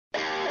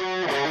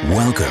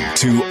Welcome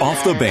to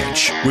Off the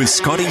Bench with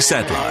Scotty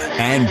Sattler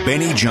and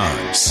Benny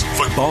Jones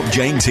for Bob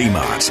Jane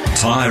T-Mart,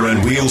 tyre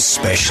and wheel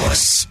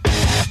specialists.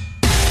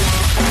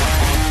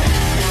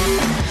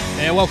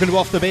 Yeah, welcome to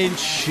Off the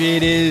Bench.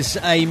 It is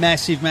a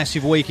massive,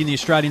 massive week in the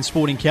Australian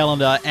sporting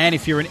calendar, and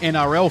if you're an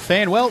NRL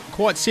fan, well,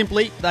 quite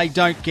simply, they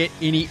don't get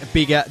any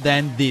bigger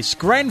than this.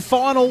 Grand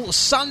final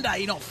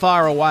Sunday, not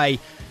far away.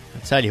 I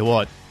tell you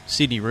what,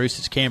 Sydney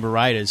Roosters, Canberra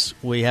Raiders,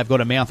 we have got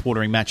a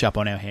mouth-watering matchup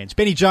on our hands.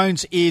 Benny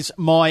Jones is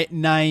my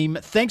name.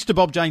 Thanks to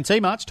Bob Jane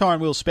T-Mart's Tyre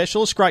and Wheel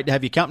Specialist. Great to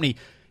have your company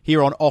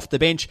here on Off the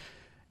Bench.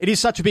 It is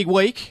such a big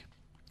week.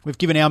 We've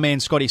given our man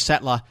Scotty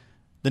Sattler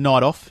the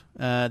night off,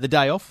 the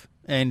day off,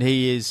 and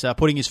he is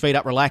putting his feet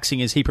up,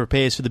 relaxing as he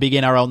prepares for the big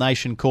NRL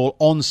Nation call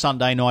on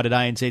Sunday night at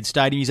ANZ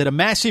Stadium. He's had a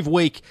massive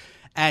week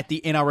at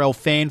the NRL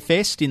Fan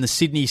Fest in the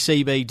Sydney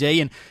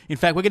CBD, and in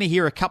fact, we're going to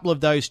hear a couple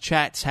of those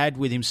chats had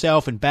with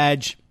himself and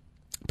Badge.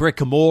 Brett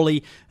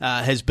Camorley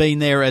has been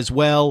there as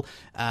well,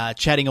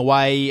 chatting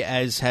away,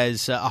 as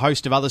has a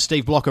host of others,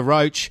 Steve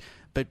Blocker-Roach,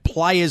 but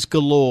players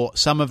galore.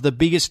 Some of the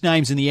biggest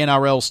names in the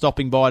NRL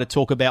stopping by to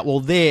talk about, well,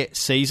 their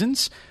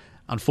seasons.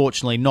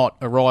 Unfortunately, not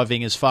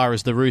arriving as far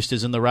as the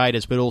Roosters and the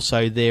Raiders, but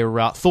also their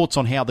thoughts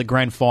on how the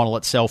grand final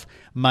itself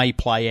may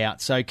play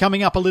out. So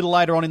coming up a little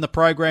later on in the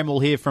program, we'll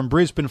hear from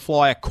Brisbane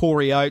flyer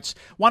Corey Oates,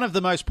 one of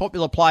the most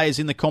popular players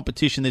in the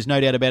competition, there's no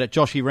doubt about it,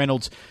 Joshy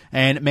Reynolds,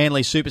 and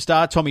Manly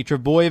superstar Tommy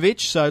Trbojevic.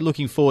 So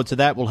looking forward to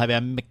that. We'll have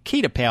our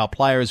Makita Power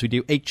player as we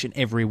do each and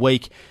every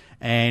week,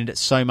 and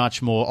so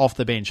much more off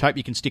the bench. Hope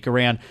you can stick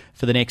around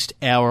for the next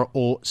hour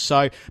or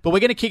so. But we're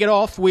going to kick it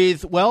off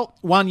with, well,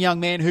 one young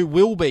man who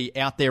will be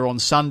out there on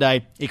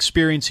Sunday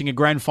experiencing a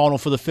grand final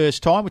for the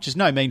first time, which is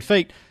no mean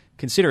feat,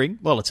 considering,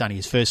 well, it's only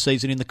his first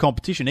season in the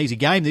competition. Easy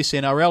game, this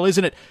NRL,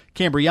 isn't it?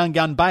 Canberra young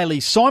gun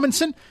Bailey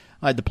Simonson.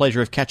 I had the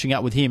pleasure of catching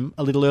up with him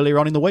a little earlier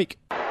on in the week.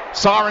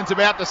 Siren's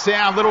about to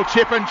sound, little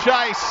chip and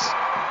chase.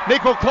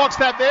 Nickel clocks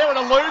that there and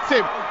eludes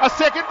him. A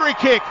secondary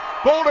kick.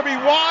 Ball to be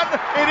won.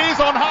 It is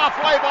on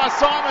halfway by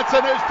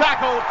Simonson, who's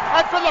tackled.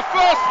 And for the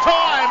first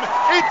time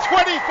in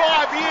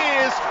 25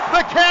 years,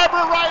 the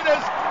Canberra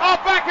Raiders are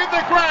back in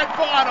the grand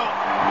final.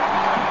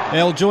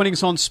 Well, joining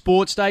us on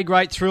Sports Day,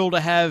 great thrill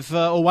to have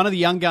one of the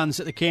young guns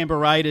at the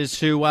Canberra Raiders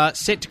who are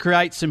set to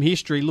create some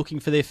history, looking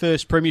for their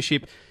first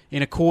premiership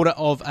in a quarter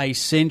of a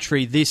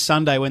century this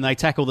Sunday when they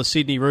tackle the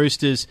Sydney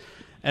Roosters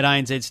at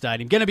ANZ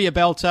Stadium. Going to be a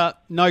belter,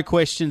 no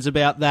questions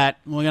about that.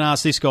 We're going to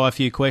ask this guy a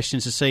few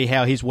questions to see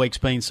how his week's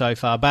been so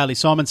far. Bailey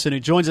Simonson, who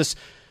joins us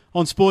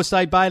on Sports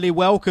Day. Bailey,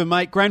 welcome,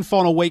 mate. Grand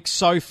final week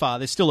so far.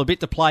 There's still a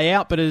bit to play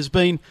out, but it has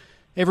been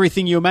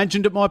everything you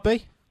imagined it might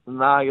be?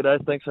 Nah,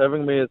 g'day. Thanks for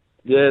having me.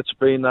 It's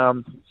been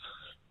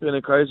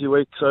a crazy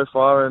week so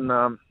far, and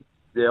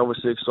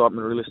obviously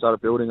excitement really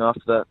started building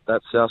after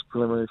that South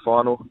preliminary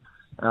final.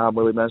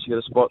 Where we managed to get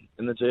a spot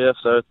in the GF.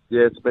 So,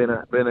 it's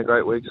been a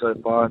great week so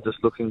far,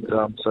 just looking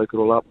to soak it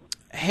all up.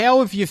 How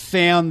have you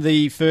found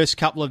the first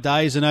couple of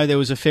days? I know there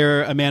was a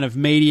fair amount of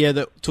media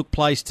that took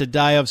place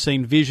today. I've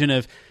seen vision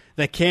of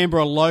the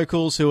Canberra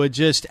locals who are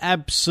just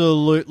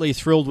absolutely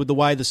thrilled with the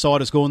way the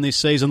side has gone this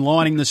season,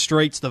 lining the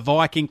streets, the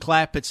Viking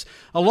clap. It's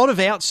a lot of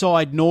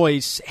outside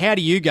noise. How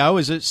do you go,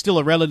 as it's still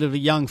a relatively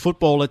young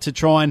footballer, to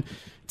try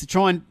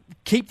and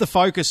keep the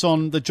focus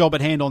on the job at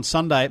hand on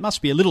Sunday? It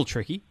must be a little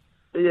tricky.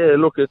 Yeah,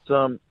 look, it's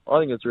I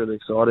think it's really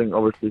exciting,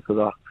 obviously, for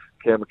the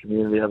Canberra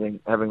community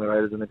having the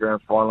Raiders in the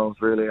grand final.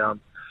 It's really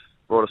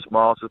brought a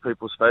smile to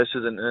people's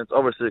faces, and it's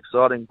obviously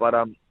exciting. But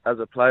as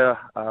a player,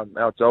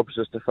 our job is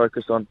just to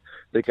focus on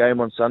the game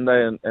on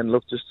Sunday and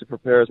look just to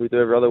prepare as we do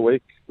every other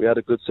week. We had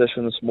a good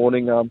session this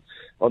morning on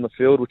the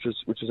field, which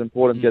is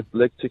important to get the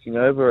leg ticking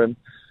over, and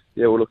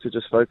we'll look to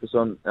just focus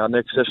on our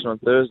next session on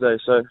Thursday.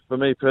 So for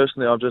me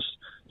personally, I'm just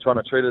trying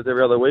to treat it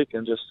every other week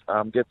and just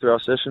get through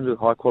our sessions with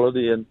high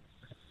quality and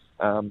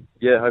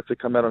hopefully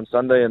come out on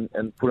Sunday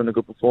and put in a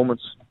good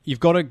performance.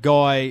 You've got a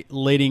guy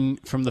leading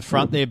from the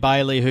front there,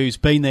 Bailey, who's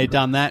been there,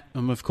 done that.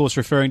 I'm, of course,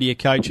 referring to your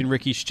coach in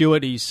Ricky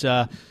Stewart. He's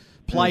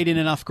played in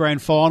enough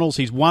grand finals.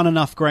 He's won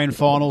enough grand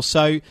finals.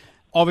 So,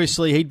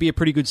 obviously, he'd be a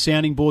pretty good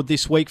sounding board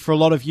this week for a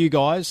lot of you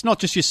guys, not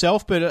just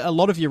yourself, but a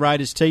lot of your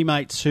Raiders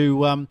teammates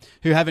who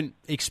haven't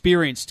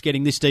experienced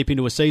getting this deep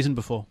into a season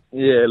before.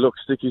 Yeah, look,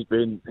 Sticky's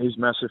he's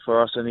massive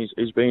for us, and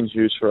he's been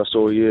huge for us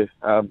all year.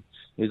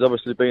 He's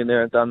obviously been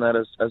there and done that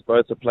as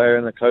both a player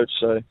and a coach.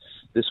 So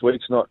this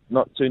week's not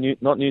new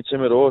to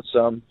him at all. It's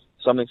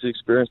something he's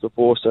experienced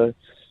before. So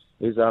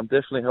he's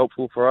definitely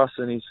helpful for us,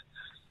 and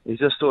he's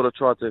just sort of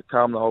tried to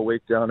calm the whole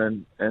week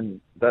down.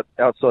 And that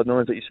outside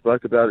noise that you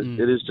spoke about,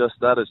 it is just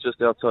that. It's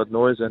just outside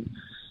noise, and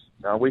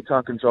we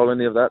can't control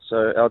any of that.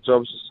 So our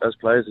jobs as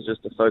players is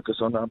just to focus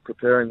on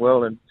preparing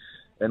well.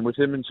 And with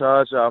him in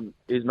charge,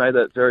 he's made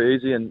that very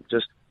easy and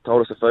just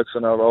told us to focus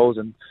on our roles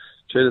and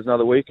treat us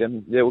another week,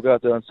 and we'll go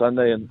out there on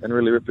Sunday and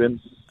really rip in.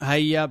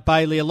 Hey,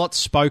 Bailey, a lot's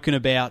spoken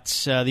about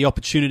the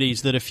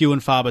opportunities that are few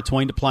and far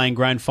between to play in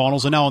grand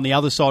finals. I know on the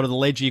other side of the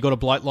ledger you've got a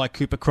bloke like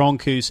Cooper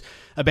Cronk who's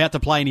about to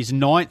play in his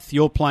 9th.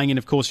 You're playing in,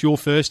 of course, your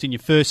first in your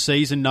first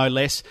season, no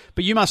less.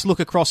 But you must look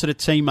across at a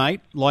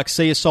teammate like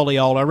Sia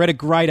Soliola. I read a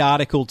great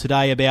article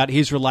today about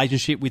his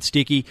relationship with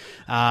Sticky,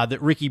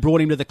 that Ricky brought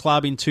him to the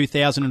club in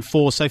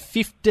 2004, so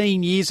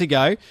 15 years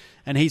ago,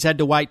 and he's had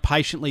to wait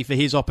patiently for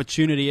his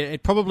opportunity.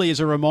 It probably is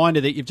a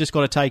reminder that you've just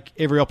got to take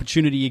every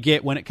opportunity you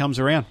get when it comes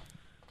around.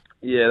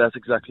 Yeah, that's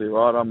exactly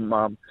right. I'm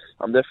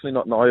definitely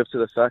not naive to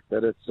the fact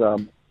that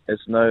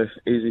it's no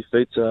easy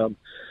feat to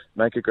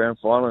make a grand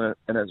final,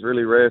 and it's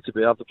really rare to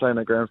be able to play in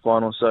a grand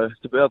final. So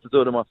to be able to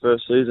do it in my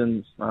first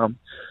season, I'm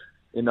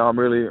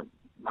really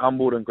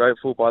humbled and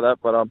grateful by that.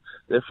 But I'm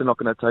definitely not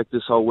going to take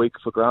this whole week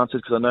for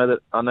granted, because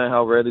I know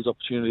how rare these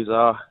opportunities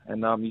are.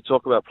 And you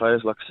talk about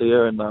players like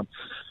Sia, and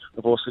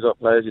I've also got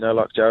players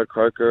like Jared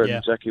Croker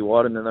and Jackie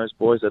Whiten and those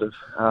boys that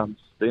have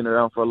been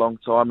around for a long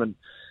time, and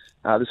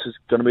this is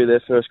going to be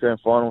their first grand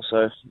final.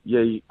 So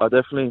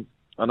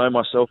I know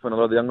myself and a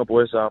lot of the younger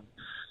boys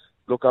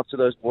look up to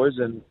those boys,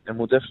 and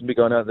we'll definitely be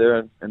going out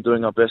there and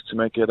doing our best to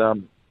make it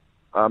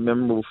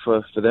memorable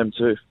for them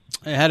too.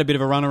 I had a bit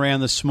of a run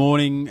around this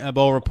morning.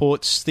 Bowl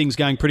reports things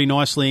going pretty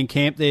nicely in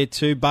camp there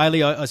too.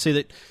 Bailey, I see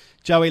that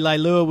Joey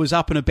Leilua was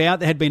up and about.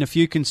 There had been a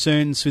few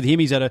concerns with him.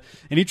 He's had an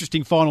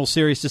interesting final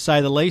series to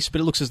say the least,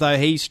 but it looks as though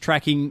he's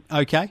tracking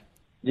okay.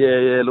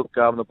 Yeah. Look,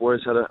 the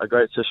boys had a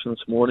great session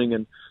this morning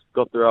and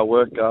got through our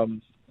work.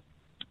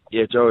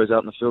 Joey's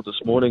out in the field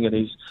this morning, and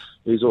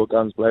he's all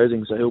guns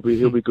blazing, so he'll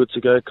be good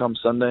to go come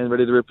Sunday and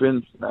ready to rip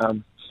in,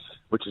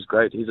 which is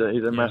great. He's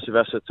a massive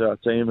asset to our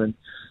team, and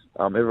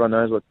everyone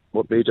knows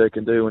what BJ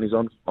can do when he's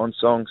on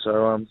song.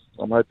 So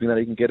I'm hoping that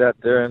he can get out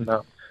there and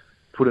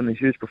put in a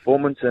huge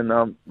performance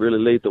and really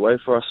lead the way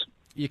for us.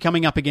 You're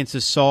coming up against a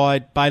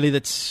side, Bailey,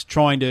 that's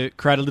trying to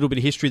create a little bit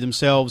of history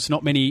themselves.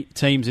 Not many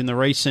teams in the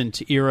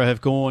recent era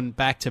have gone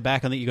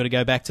back-to-back. I think you've got to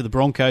go back to the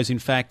Broncos, in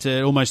fact,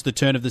 almost the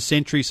turn of the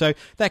century. So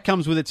that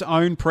comes with its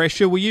own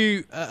pressure. Were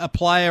you a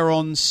player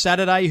on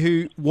Saturday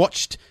who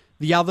watched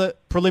the other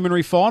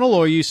preliminary final,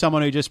 or are you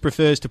someone who just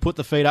prefers to put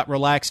the feet up,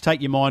 relax,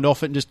 take your mind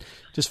off it, and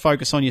just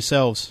focus on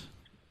yourselves?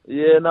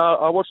 Yeah, no,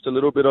 I watched a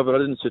little bit of it. I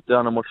didn't sit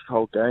down and watch the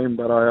whole game,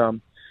 but I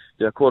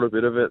caught a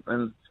bit of it.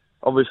 And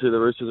obviously the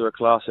Roosters are a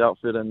class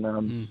outfit, and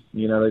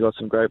they got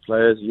some great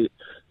players.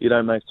 You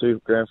don't make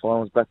 2 grand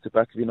finals back to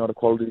back if you're not a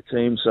quality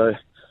team. So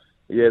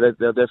they'll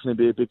definitely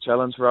be a big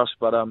challenge for us.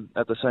 But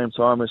at the same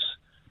time,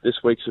 this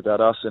week's about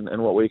us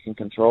and what we can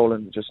control,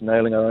 and just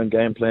nailing our own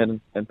game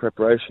plan and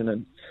preparation.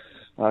 And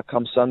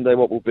come Sunday,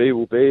 what will be,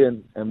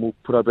 and we'll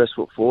put our best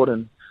foot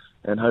forward,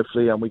 and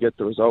hopefully we get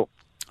the result.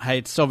 Hey,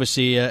 it's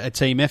obviously a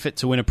team effort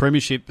to win a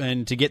premiership,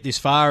 and to get this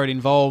far, it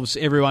involves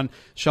everyone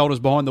shoulders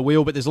behind the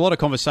wheel. But there's a lot of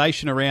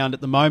conversation around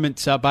at the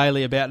moment,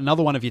 Bailey, about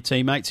another one of your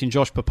teammates in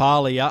Josh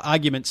Papali.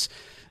 Arguments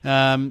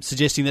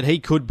suggesting that he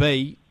could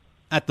be,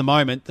 at the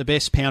moment, the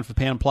best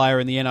pound-for-pound player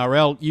in the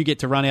NRL. You get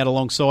to run out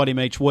alongside him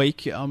each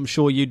week. I'm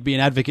sure you'd be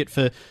an advocate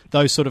for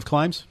those sort of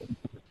claims.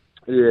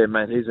 Yeah,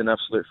 mate, he's an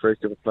absolute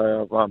freak of a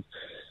player.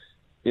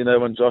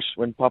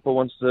 When Papa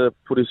wants to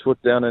put his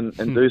foot down and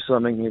do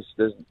something,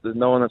 there's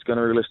no one that's going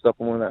to really stop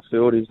him on that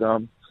field. He's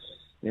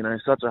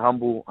he's such a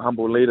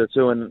humble leader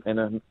too, and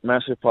a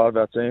massive part of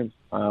our team.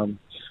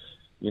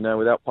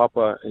 Without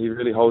Papa, he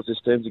really holds this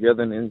team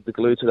together and is the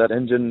glue to that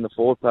engine in the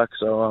forward pack.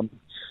 So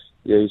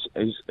he's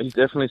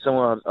definitely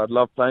someone I'd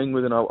love playing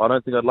with, and I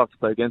don't think I'd like to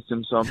play against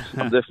him. So I'm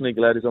definitely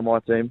glad he's on my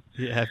team.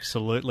 Yeah,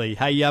 absolutely.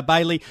 Hey,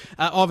 Bailey,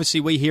 obviously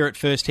we hear it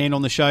firsthand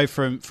on the show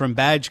from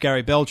Badge.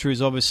 Gary Belcher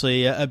is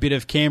obviously a bit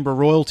of Canberra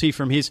royalty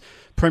from his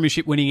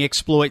premiership-winning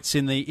exploits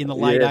in the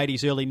late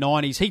 80s, early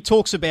 90s. He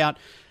talks about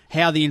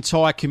how the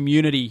entire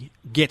community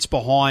gets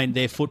behind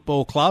their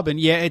football club. And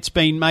it's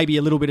been maybe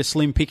a little bit of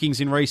slim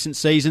pickings in recent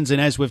seasons, and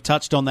as we've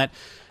touched on that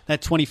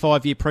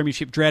 25-year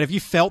premiership drought. Have you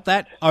felt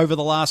that over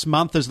the last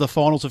month as the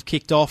finals have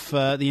kicked off,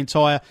 the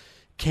entire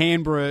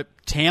Canberra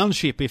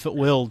township, if it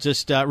will,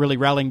 just really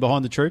rallying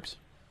behind the troops?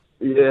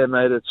 Yeah,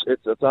 mate,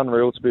 it's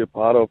unreal to be a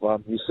part of.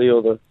 You see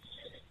all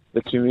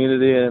the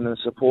community and the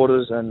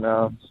supporters, and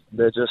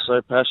they're just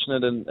so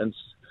passionate and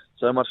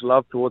so much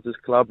love towards this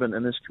club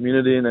and this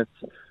community, and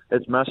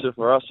it's massive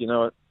for us.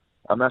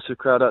 A massive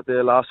crowd out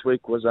there last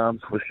week was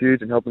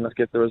huge in helping us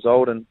get the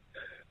result, and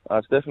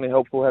it's definitely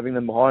helpful having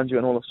them behind you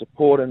and all the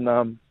support. And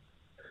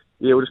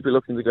we'll just be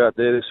looking to go out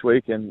there this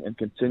week and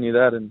continue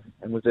that, and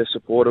with their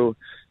support, it'll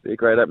be a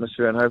great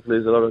atmosphere, and hopefully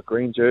there's a lot of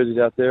green jerseys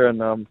out there,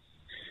 and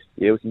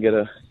we can get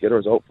a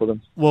result for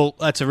them. Well,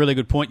 that's a really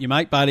good point you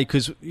make, Bailey,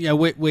 because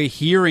we're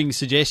hearing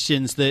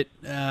suggestions that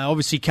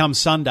obviously come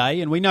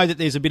Sunday, and we know that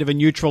there's a bit of a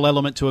neutral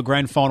element to a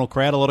grand final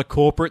crowd, a lot of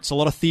corporates, a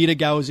lot of theatre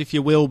goers, if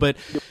you will, but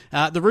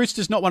the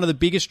Roosters not one of the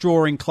biggest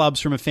drawing clubs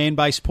from a fan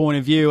base point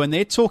of view, and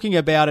they're talking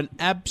about an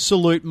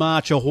absolute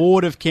march, a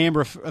horde of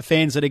Canberra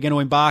fans that are going to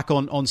embark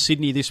on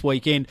Sydney this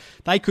weekend.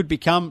 They could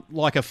become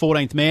like a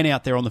 14th man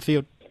out there on the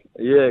field.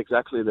 Yeah,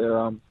 exactly.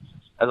 They're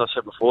as I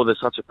said before, they're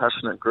such a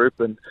passionate group,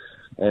 and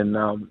and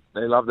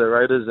they love their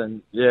Raiders,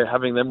 and yeah,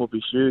 having them will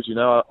be huge. You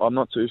know, I'm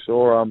not too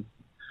sure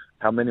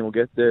how many will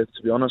get there,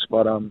 to be honest,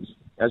 but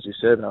as you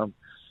said,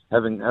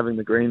 having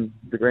the green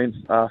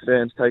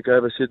fans take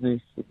over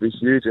Sydney would be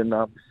huge, and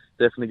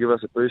definitely give us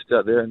a boost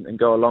out there and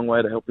go a long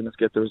way to helping us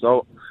get the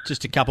result.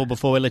 Just a couple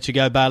before we let you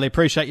go, Bailey.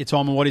 Appreciate your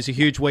time on what is a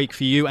huge week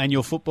for you and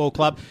your football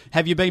club.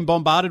 Have you been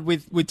bombarded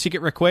with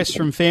ticket requests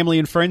from family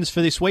and friends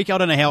for this week? I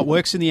don't know how it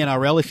works in the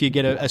NRL if you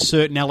get a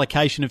certain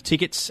allocation of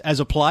tickets as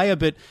a player,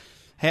 but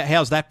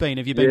how's that been?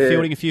 Have you been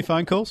fielding a few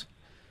phone calls?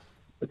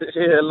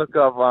 Yeah, look,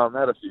 I've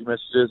had a few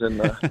messages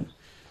and a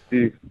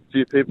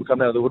few people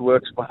come out of the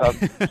woodworks,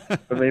 but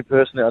for me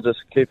personally, I just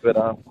keep it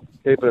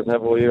as I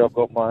have all year. I've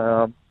got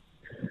my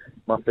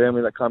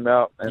family that come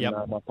out and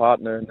my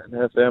partner and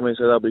her family,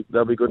 so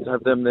they'll be good to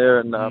have them there,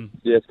 and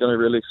it's going to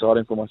be really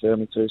exciting for my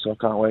family too, so I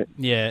can't wait.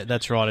 Yeah,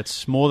 that's right.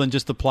 It's more than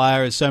just the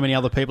player. There's so many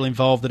other people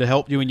involved that have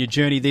helped you in your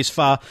journey this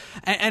far.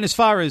 And as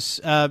far as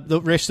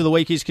the rest of the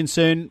week is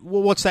concerned,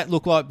 what's that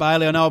look like,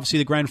 Bailey? I know obviously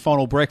the grand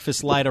final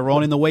breakfast later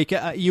on in the week.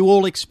 Are you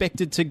all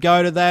expected to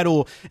go to that,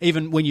 or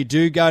even when you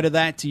do go to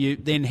that, do you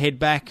then head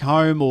back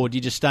home, or do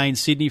you just stay in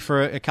Sydney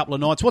for a couple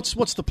of nights?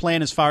 What's the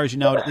plan as far as you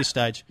know it at this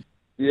stage?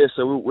 Yeah,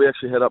 so we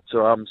actually head up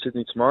to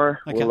Sydney tomorrow.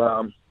 Okay.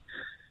 We'll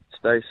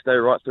stay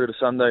right through to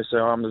Sunday.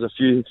 So there's a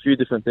few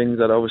different things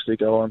that obviously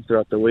go on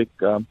throughout the week.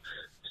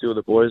 Two of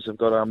the boys have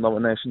got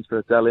nominations for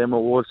the Dally M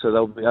Award, so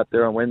they'll be out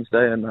there on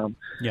Wednesday, and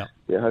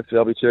hopefully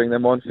I'll be cheering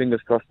them on. Fingers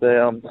crossed they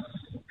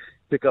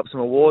pick up some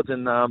awards,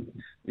 and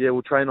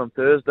we'll train on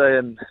Thursday,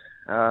 and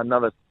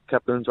another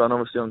captain's run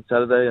obviously on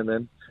Saturday, and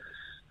then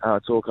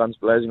it's all guns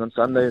blazing on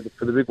Sunday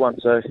for the big one.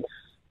 So.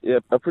 Yeah,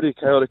 a pretty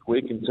chaotic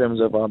week in terms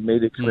of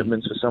media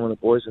commitments for some of the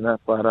boys and that.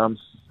 But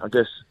I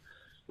guess,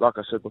 like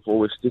I said before,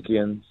 with Sticky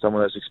and some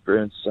of those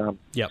experienced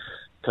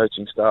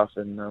coaching staff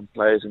and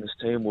players in this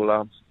team,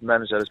 we'll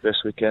manage that as best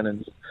we can,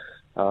 and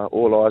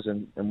all eyes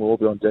and we'll all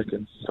be on deck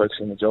and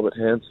focusing on the job at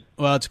hand.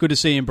 Well, it's good to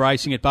see you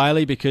embracing it,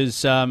 Bailey,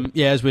 because,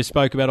 as we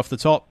spoke about off the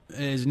top,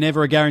 there's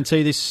never a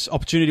guarantee this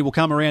opportunity will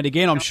come around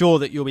again. I'm sure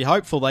that you'll be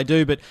hopeful they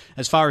do, but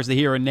as far as the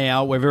here and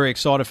now, we're very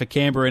excited for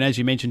Canberra, and as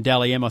you mentioned,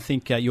 Dally M, I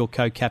think your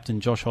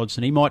co-captain, Josh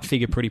Hodgson, he might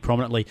figure pretty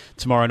prominently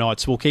tomorrow night,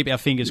 so we'll keep our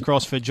fingers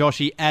crossed for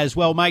Joshy as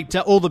well. Mate,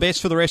 all the best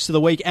for the rest of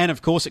the week, and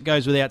of course, it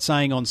goes without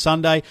saying on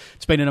Sunday.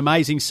 It's been an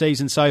amazing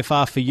season so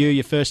far for you.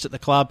 You're first at the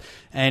club,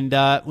 and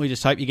we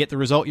just hope you get the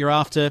result you're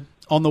after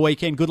on the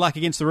weekend. Good luck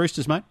against the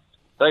Roosters, mate.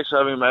 Thanks for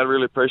having me, mate. I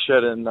really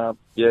appreciate it, and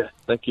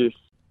thank you.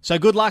 So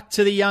good luck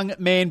to the young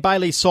man,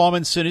 Bailey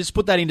Simonson. Just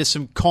put that into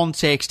some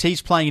context. He's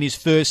playing in his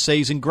first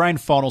season, grand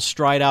final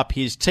straight up.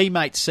 His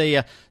teammate,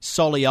 Sia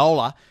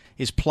Soliola,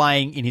 is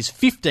playing in his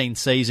 15th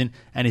season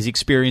and is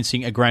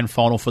experiencing a grand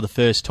final for the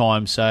first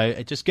time. So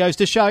it just goes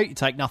to show you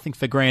take nothing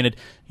for granted.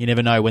 You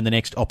never know when the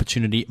next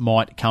opportunity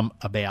might come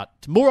about.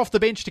 More off the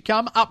bench to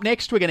come. Up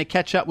next, we're going to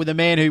catch up with a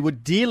man who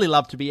would dearly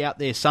love to be out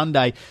there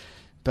Sunday.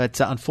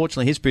 But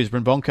unfortunately, his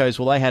Brisbane Broncos,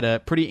 they had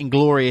a pretty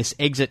inglorious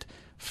exit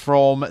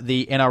from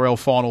the NRL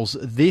finals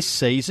this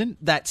season.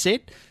 That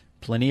said,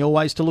 plenty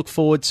always to look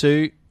forward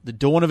to. The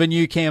dawn of a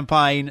new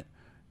campaign,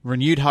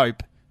 renewed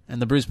hope,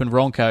 and the Brisbane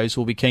Broncos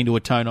will be keen to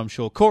atone, I'm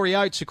sure. Corey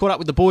Oates, who caught up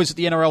with the boys at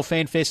the NRL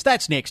Fan Fest.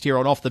 That's next here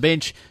on Off the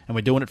Bench, and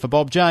we're doing it for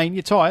Bob Jane,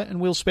 your tyre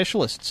and wheel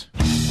specialists.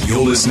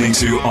 You're listening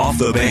to Off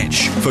the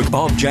Bench for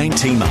Bob Jane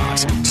T-Mart,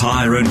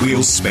 tyre and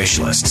wheel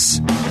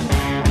specialists.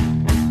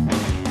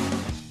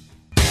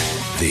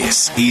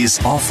 This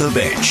is Off the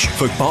Bench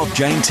for Bob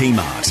Jane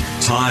T-Mart,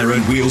 tyre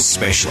and wheel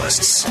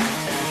specialists.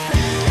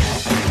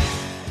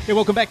 Yeah,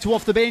 welcome back to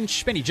Off the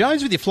Bench. Benny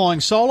Jones with your flying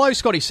solo.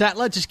 Scotty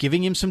Sattler just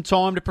giving him some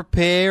time to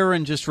prepare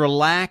and just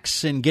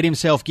relax and get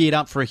himself geared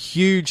up for a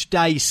huge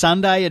day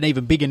Sunday, an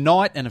even bigger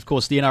night. And, of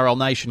course, the NRL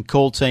Nation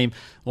call team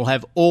will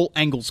have all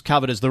angles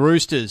covered as the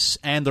Roosters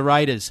and the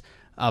Raiders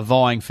are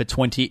vying for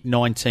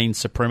 2019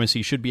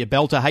 supremacy. Should be a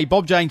belter. Hey,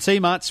 Bob Jane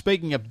T-Mart,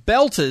 speaking of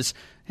belters,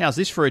 how's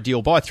this for a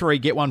deal? Buy 3,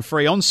 get 1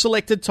 free on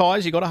selected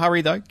tyres. You've got to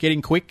hurry, though. Get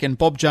in quick. And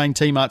Bob Jane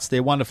T-Mart's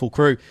their wonderful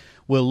crew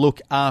will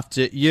look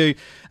after you.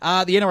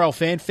 The NRL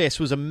Fan Fest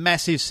was a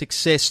massive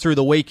success through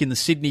the week in the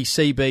Sydney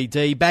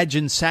CBD. Badge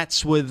and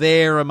Sats were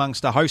there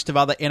amongst a host of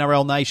other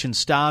NRL Nation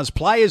stars.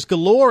 Players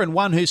galore, and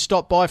one who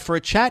stopped by for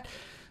a chat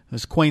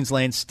was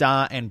Queensland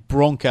star and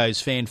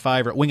Broncos fan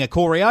favourite winger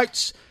Corey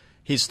Oates.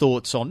 His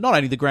thoughts on not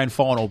only the grand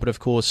final, but of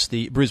course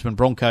the Brisbane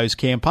Broncos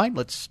campaign.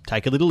 Let's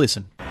take a little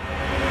listen.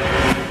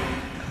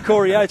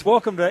 Corey Oates,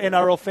 welcome to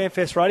NRL Fan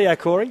Fest Radio,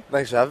 Corey.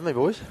 Thanks for having me,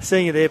 boys.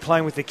 Seeing you there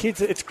playing with the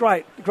kids, it's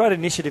great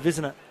initiative,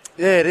 isn't it?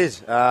 Yeah, it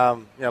is. A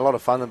lot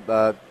of fun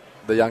the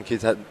young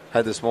kids had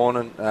this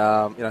morning.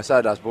 So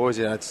did us boys.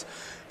 It's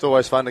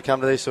always fun to come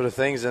to these sort of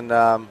things, and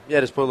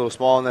just put a little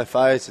smile on their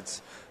face.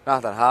 It's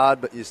not that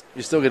hard, but you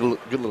still get a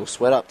good little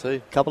sweat up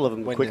too. A couple of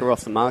them quicker off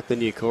the mark than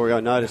you, Corey,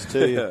 I noticed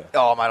too.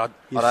 Oh, mate, I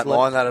don't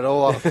mind that at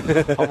all.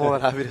 I'm more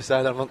than happy to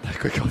say that I'm not that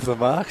quick off the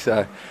mark.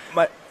 So,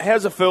 mate,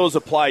 how's it feel as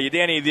a player? You're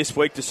down here this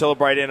week to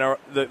celebrate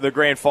the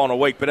grand final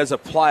week, but as a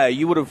player,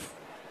 you would have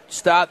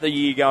started the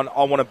year going,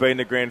 I want to be in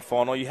the grand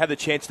final. You had the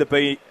chance to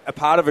be a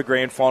part of a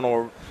grand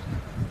final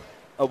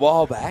a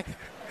while back.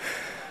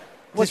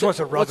 Just wants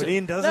to rub it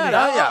in, doesn't he?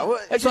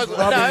 It's just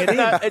rubbing it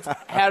in. It's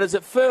how does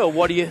it feel?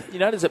 What do you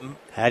does it?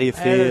 How do you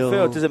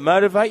feel? Does it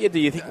motivate you? Do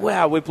you think,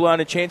 wow, we've blown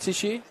a chance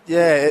this year?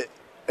 Yeah,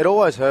 it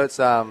always hurts.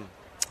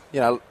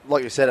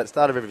 Like you said, at the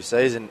start of every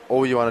season,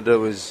 all you want to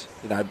do is,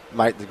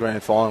 make the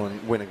grand final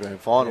and win a grand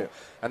final. Yeah.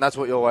 And that's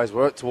what you always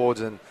work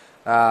towards. And,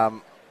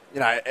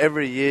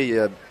 every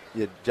year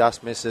you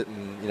just miss it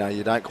and,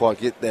 you don't quite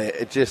get there.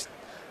 It just,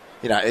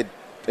 it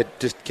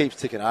just keeps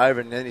ticking over.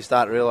 And then you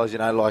start to realise,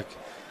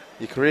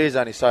 your career's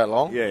only so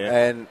long.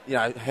 Yeah. And,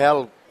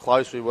 how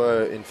close we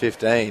were in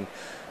 15,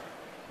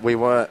 we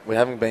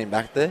haven't been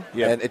back there.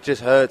 Yeah. And it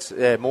just hurts,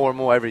 more and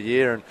more every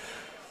year. And,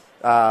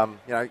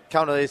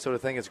 coming to these sort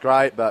of things, it's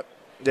great, but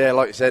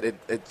like you said,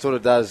 it sort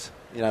of does,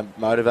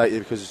 motivate you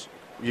because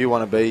you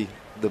want to be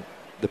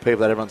the people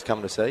that everyone's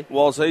coming to see.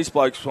 Whilst these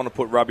blokes want to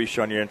put rubbish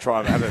on you and try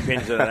and have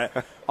opinions on it,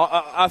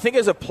 I think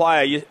as a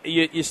player,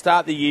 you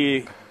start the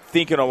year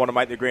thinking I want to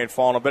make the grand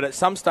final, but at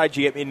some stage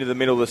you get into the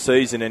middle of the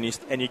season and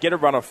you get a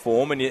run of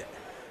form and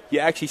you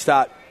actually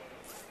start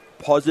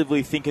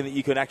positively thinking that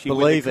you can actually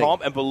win the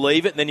comp and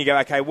believe it, and then you go,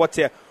 okay, what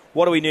do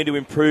we need to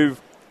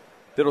improve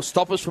that'll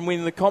stop us from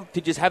winning the comp?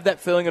 Did you have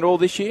that feeling at all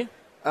this year?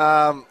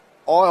 I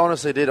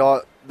honestly did.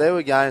 There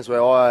were games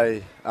where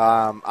I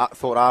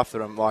thought after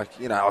them, I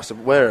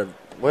said, we're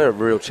a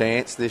real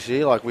chance this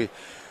year. Like we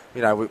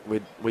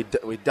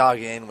dug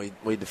in,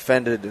 we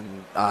defended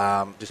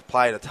and just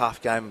played a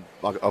tough game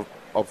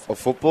of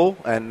football.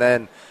 And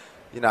then,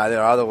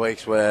 there are other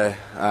weeks where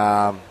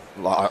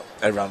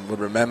everyone would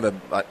remember,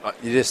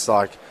 you just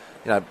what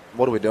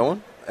are we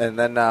doing? And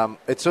then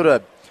it's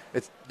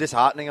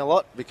disheartening a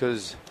lot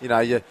because you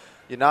know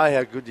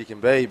how good you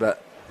can be,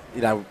 but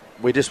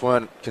we just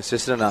weren't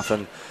consistent enough,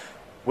 and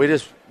we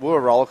were a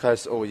roller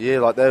coaster all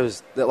year. Like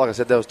I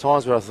said, there was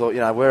times where I thought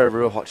we're a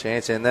real hot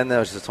chance, and then there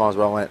was just times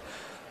where I went,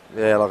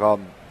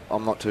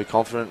 I'm not too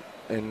confident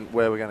in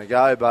where we're going to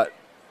go. But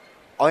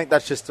I think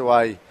that's just the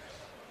way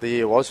the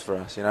year was for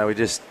us. We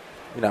just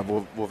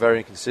we're very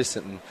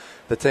inconsistent, and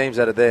the teams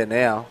that are there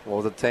now,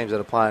 the teams that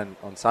are playing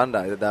on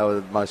Sunday, that they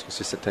were the most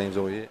consistent teams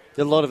all year.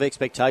 There's a lot of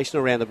expectation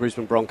around the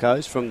Brisbane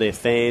Broncos from their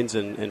fans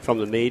and from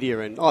the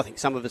media, and I think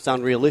some of it's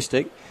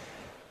unrealistic.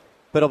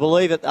 But I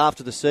believe that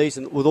after the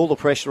season, with all the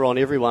pressure on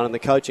everyone, and the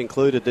coach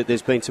included, that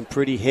there's been some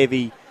pretty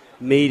heavy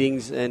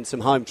meetings and some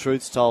home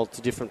truths told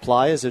to different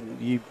players,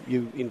 and you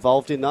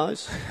involved in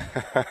those?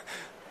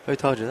 Who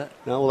told you that?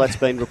 No, well, that's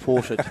been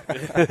reported.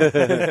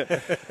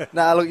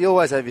 No, look, you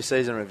always have your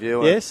season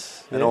review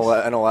and all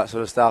that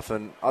sort of stuff.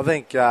 And I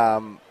think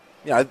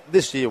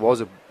this year was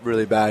a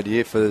really bad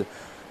year for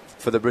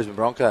the Brisbane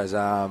Broncos.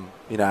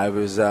 It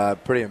was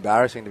pretty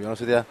embarrassing, to be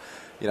honest with you.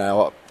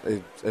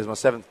 It was my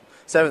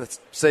seventh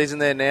season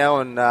there now,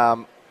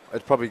 and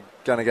it's probably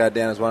going to go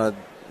down as one of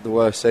the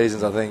worst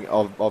seasons I think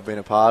I've been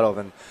a part of.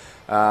 And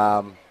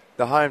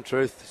the home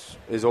truth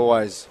is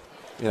always,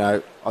 I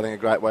think a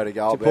great way to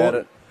go about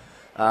it.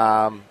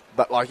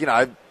 But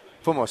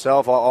for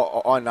myself,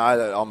 I know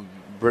that I'm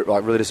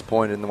really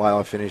disappointed in the way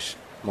I finished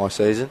my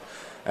season,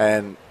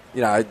 and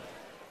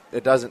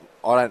it doesn't.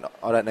 I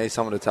don't need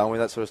someone to tell me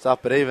that sort of stuff.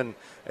 But even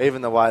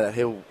the way that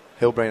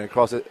he'll bring it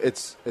across,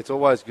 it's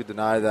always good to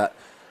know that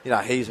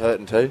he's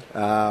hurting too.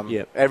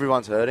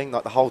 Everyone's hurting.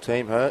 Like the whole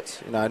team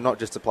hurts. Not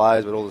just the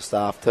players but all the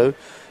staff too.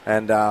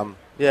 And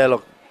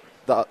look,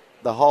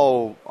 the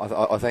whole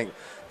I think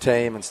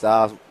team and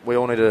staff, we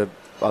all need to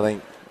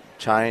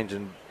change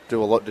and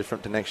do a lot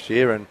different to next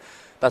year, and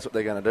that's what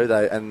they're going to do.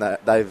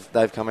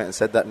 They've come out and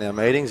said that in our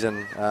meetings,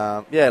 and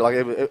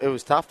it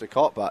was tough to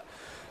cop, but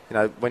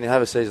when you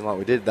have a season like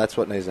we did, that's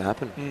what needs to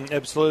happen.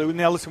 Absolutely.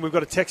 Now listen, we've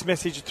got a text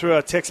message through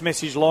our text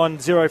message line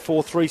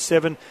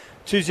 0437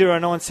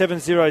 209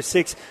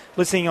 706.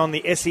 Listening on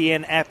the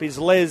SEN app is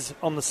Les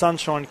on the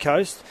Sunshine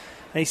Coast,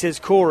 and he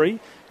says, Corey,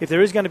 if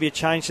there is going to be a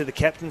change to the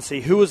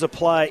captaincy, who as a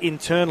player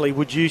internally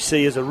would you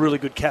see as a really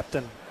good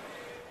captain?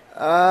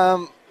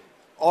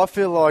 I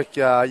feel like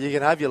you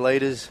can have your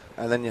leaders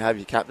and then you have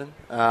your captain.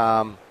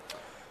 I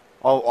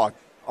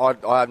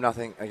have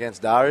nothing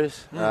against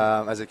Darius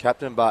as a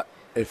captain, but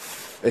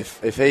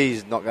if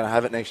he's not going to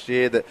have it next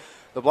year, the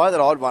bloke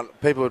that I'd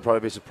want, people would probably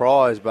be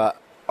surprised, but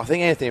I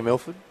think Anthony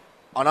Milford.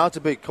 I know it's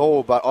a big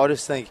call, but I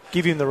just think...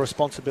 Give him the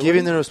responsibility. Give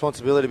him the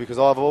responsibility, because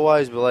I've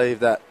always believed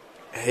that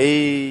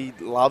he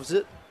loves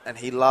it, and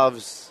he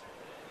loves,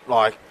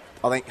 I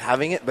think,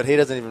 having it, but he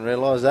doesn't even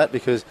realise that,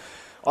 because...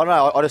 I don't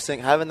know, I just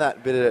think having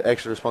that bit of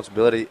extra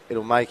responsibility,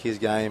 it'll make his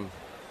game,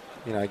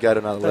 go to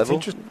another level.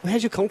 Interesting.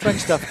 How's your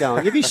contract stuff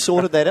going? Have you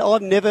sorted that out?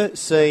 I've never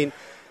seen...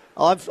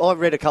 I've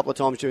read a couple of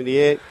times during the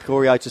year,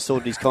 Corey Oates has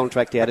sorted his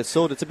contract out. It's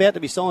sorted. It's about to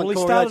be signed. Well,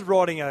 he started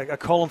writing a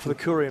column for the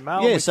Courier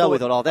Mail. Yeah, so we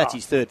thought, that's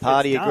his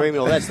third-party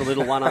agreement, or that's the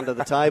little one under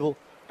the table.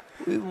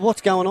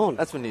 What's going on?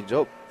 That's my new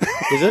job.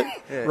 Is it?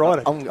 Yeah.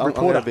 Right. I'm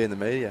going to be in the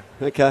media.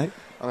 Okay.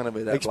 I'm going to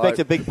be that Expect bloke.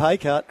 a big pay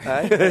cut.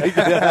 Hey? You're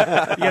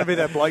going to be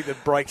that bloke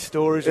that breaks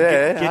stories.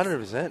 Yeah, and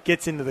 100%.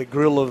 Gets into the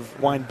grill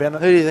of Wayne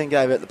Bennett. Who do you think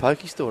gave out the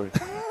pokey story?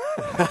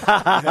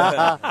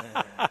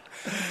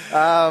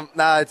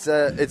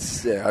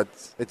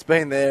 it's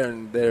been there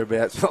and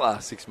thereabouts for the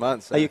last 6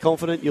 months. So. Are you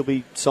confident you'll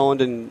be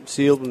signed and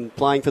sealed and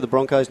playing for the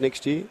Broncos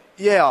next year?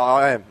 Yeah,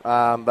 I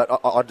am.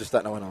 But I just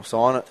don't know when I'll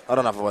sign it. I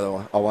don't know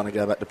whether I want to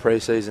go back to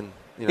pre-season.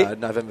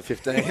 November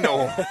 15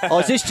 or...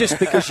 Is this just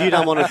because you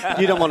don't want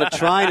to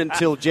train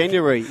until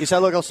January? You say,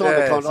 look, I'll sign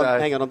the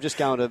contract. Hang on, I'm just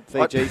going to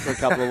Fiji for a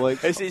couple of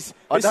weeks.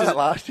 I done it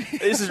last year.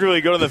 This is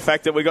really good on the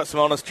fact that we got some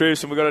honest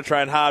truths and we've got to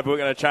train hard, but we're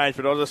going to change.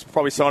 But I'll just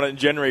probably sign it in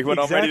January when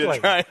I'm ready to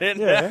train.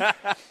 Yeah.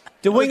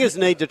 Do wingers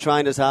need to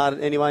train as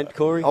hard anyway,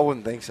 Corey? I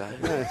wouldn't think so.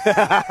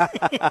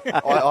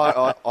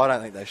 I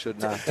don't think they should,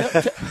 no.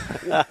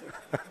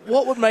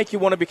 What would make you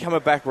want to become a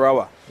back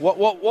rower?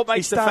 What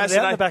makes the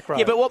fascination?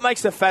 Yeah, but what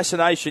makes the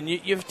fascination?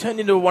 You've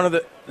turned into one of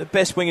the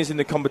best wingers in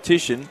the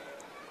competition.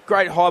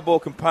 Great high ball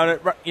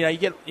component. You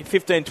get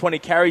 15, 20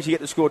 carries, you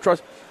get to score tries.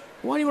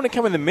 Why do you want to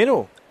come in the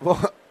middle?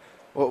 Well,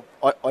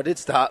 I did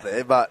start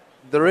there, but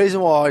the reason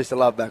why I used to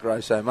love back row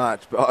so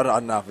much, but I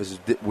don't know if this is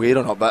a bit weird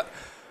or not, but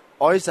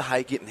I used to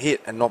hate getting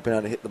hit and not being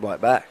able to hit the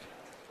bloke back.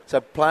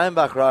 So playing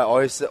back row,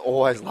 I used to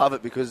always love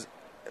it because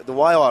the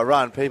way I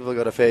run, people have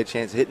got a fair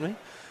chance of hitting me.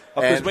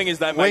 Because wingers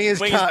don't make...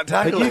 Wingers can't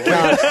tackle.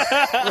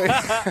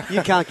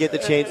 You can't get the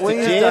chance to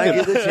wingers jam don't him.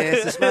 get the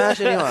chance to smash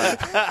anyone.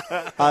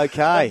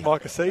 Okay.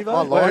 Mike Acevo.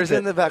 I like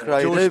in the back row,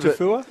 you George do,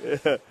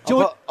 Tafua.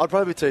 but I'd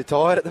probably be too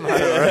tired at the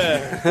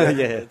moment.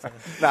 Yeah.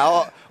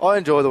 No, I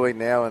enjoy the week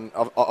now, and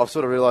I've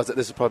sort of realised that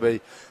this will probably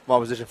be my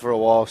position for a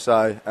while.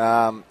 So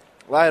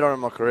later on in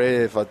my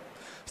career, if I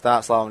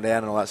start slowing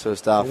down and all that sort of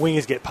stuff.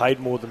 Wingers get paid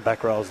more than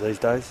back rows these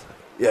days.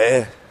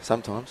 Yeah,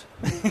 sometimes.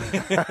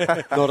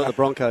 Not at the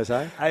Broncos,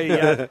 eh?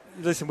 Hey,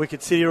 listen, we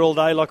could sit here all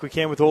day like we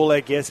can with all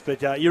our guests,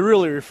 but you're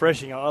really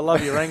refreshing. I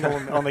love your angle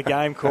on the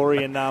game,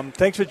 Corey, and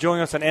thanks for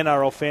joining us on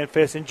NRL Fan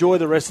Fest. Enjoy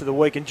the rest of the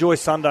week. Enjoy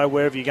Sunday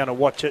wherever you're going to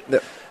watch it.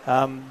 Yep.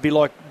 Be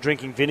like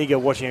drinking vinegar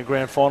watching a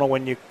grand final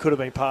when you could have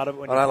been part of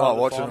it. I don't like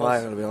watching,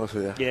 mate, to be honest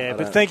with you. Yeah,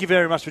 but thank you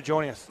very much for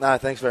joining us. No,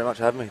 thanks very much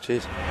for having me.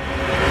 Cheers.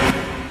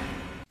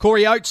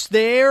 Corey Oates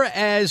there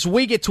as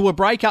we get to a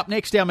break. Up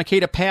next, our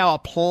Makita Power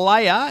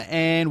player,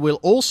 and we'll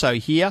also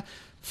hear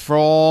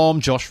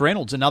from Josh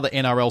Reynolds, another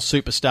NRL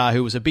superstar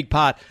who was a big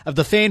part of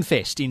the Fan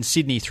Fest in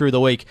Sydney through the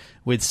week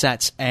with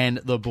Sats and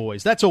the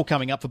boys. That's all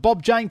coming up for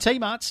Bob Jane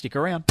T-Mart. Stick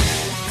around.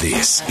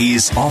 This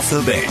is Off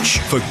the Bench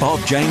for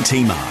Bob Jane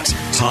T-Mart,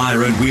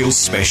 tyre and wheel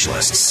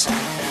specialists.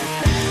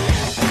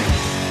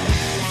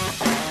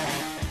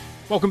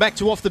 Welcome back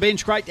to Off the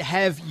Bench. Great to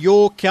have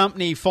your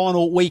company.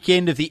 Final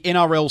weekend of the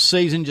NRL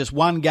season. Just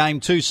one game,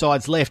 two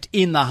sides left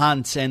in the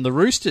hunt. And the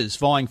Roosters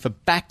vying for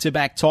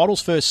back-to-back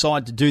titles. First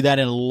side to do that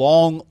in a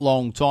long,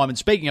 long time. And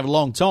speaking of a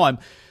long time,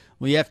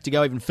 we have to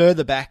go even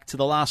further back to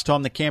the last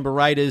time the Canberra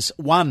Raiders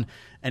won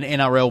an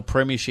NRL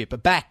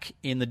premiership. Back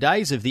in the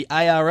days of the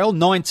ARL,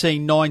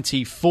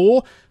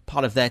 1994.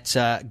 Part of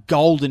that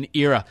golden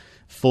era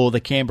for the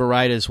Canberra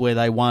Raiders, where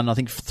they won, I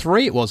think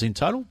 3 it was in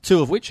total,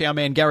 2 of which our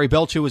man Gary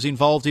Belcher was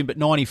involved in, but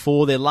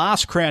 94, their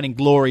last crowning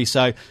glory.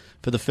 So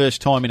for the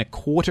first time in a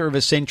quarter of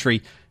a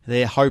century,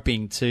 they're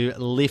hoping to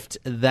lift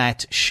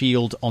that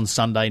shield on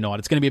Sunday night.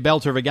 It's going to be a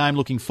belter of a game,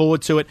 looking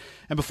forward to it.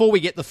 And before we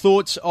get the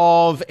thoughts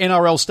of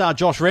NRL star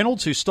Josh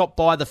Reynolds, who stopped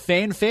by the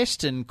Fan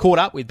Fest and caught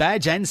up with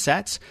Badge and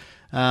Sats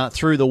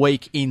through the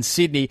week in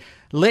Sydney,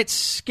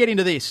 let's get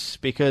into this,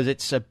 because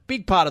it's a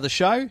big part of the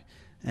show,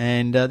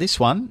 and this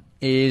one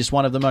is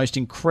one of the most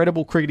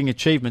incredible cricketing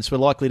achievements we're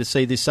likely to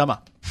see this summer.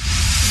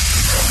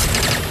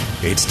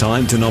 It's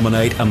time to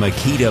nominate a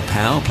Makita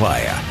Power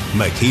player.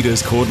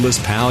 Makita's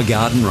cordless power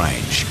garden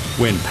range,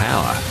 when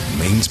power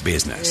means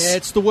business. Yeah,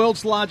 it's the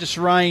world's largest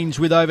range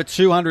with over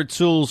 200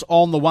 tools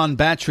on the one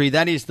battery.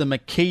 That is the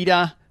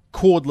Makita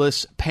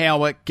cordless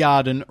power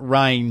garden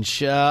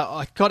range.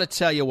 I've got to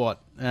tell you what,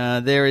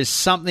 there is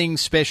something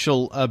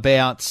special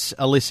about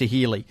Alyssa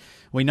Healy.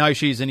 We know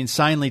she's an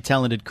insanely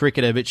talented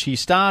cricketer, but she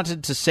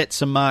started to set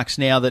some marks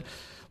now that,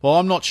 well,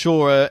 I'm not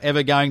sure are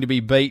ever going to be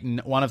beaten.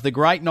 One of the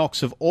great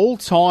knocks of all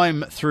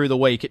time through the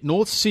week at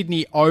North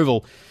Sydney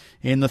Oval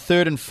in the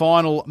third and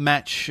final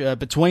match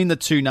between the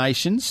two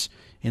nations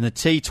in the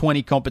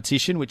T20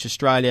 competition, which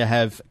Australia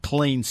have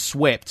clean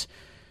swept.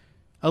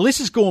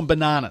 Alyssa's gone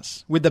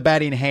bananas with the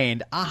bat in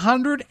hand.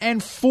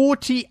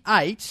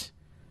 148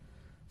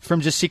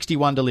 from just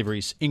 61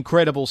 deliveries.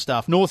 Incredible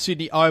stuff. North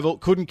Sydney Oval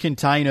couldn't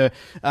contain her.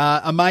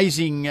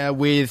 Amazing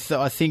with,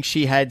 I think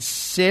she had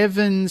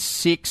 7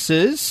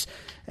 sixes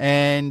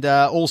and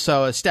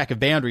also a stack of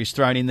boundaries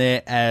thrown in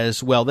there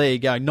as well. There you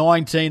go.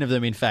 19 of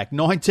them, in fact.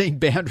 19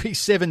 boundaries,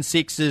 7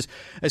 sixes.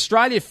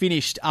 Australia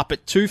finished up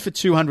at 2 for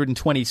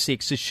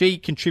 226, so she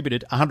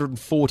contributed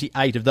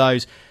 148 of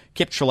those.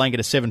 Kept Sri Lanka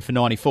to 7 for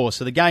 94,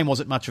 so the game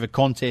wasn't much of a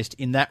contest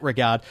in that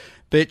regard.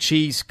 But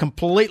she's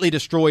completely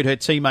destroyed her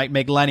teammate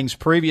Meg Lanning's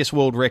previous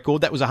world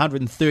record. That was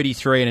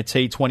 133 in a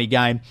T20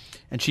 game.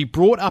 And she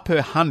brought up her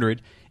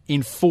 100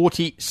 in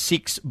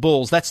 46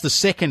 balls. That's the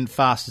second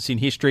fastest in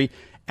history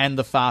and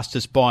the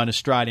fastest by an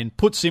Australian.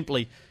 Put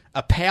simply,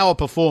 a power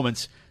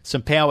performance,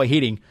 some power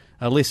hitting.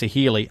 Alyssa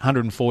Healy,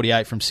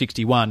 148 from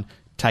 61.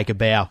 take a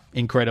bow.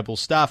 Incredible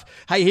stuff.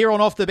 Hey, here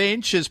on Off the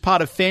Bench, as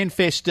part of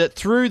FanFest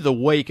through the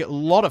week, a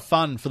lot of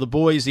fun for the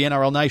boys. The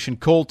NRL Nation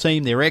call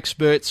team, their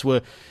experts,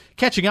 were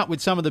catching up with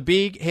some of the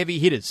big, heavy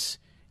hitters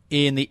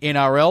in the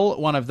NRL.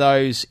 One of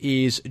those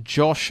is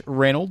Josh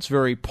Reynolds,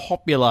 very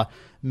popular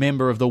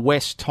member of the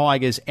West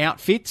Tigers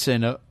outfits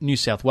and a New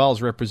South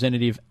Wales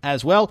representative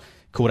as well.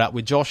 Caught up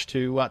with Josh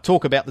to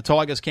talk about the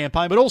Tigers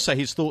campaign, but also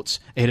his thoughts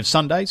ahead of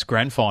Sunday's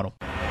grand final.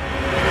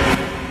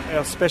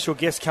 Our special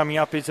guest coming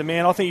up is a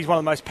man, I think he's one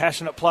of the most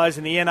passionate players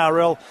in the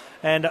NRL,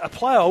 and a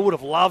player I would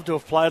have loved to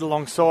have played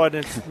alongside,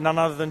 and it's none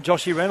other than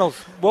Joshy Reynolds.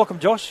 Welcome,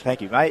 Josh.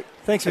 Thank you, mate.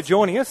 Thanks for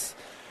joining us.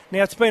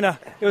 Now,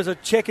 it was a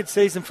checkered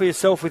season for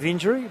yourself with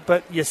injury,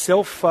 but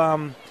yourself, how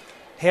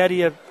do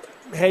you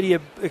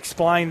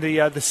explain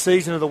the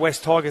season of the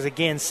West Tigers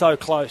again so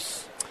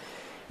close?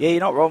 Yeah, you're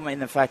not wrong in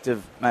the fact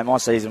of, mate, my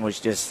season was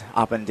just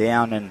up and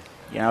down, and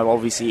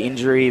obviously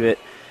injury,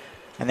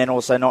 and then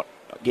also not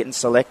getting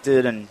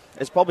selected, and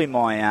it's probably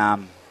my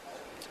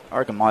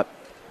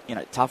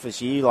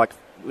toughest year, like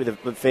with a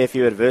fair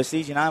few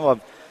adversities. I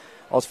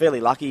was fairly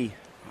lucky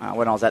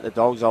when I was at the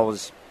Dogs. I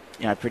was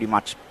pretty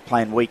much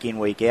playing week in,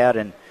 week out,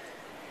 and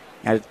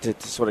to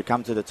sort of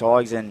come to the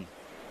Tigers, and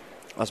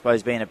I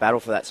suppose being a battle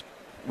for that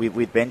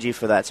with Benji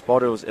for that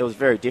spot, it was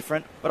very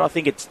different. But I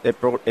think it's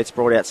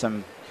brought out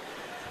some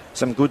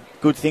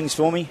good things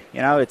for me.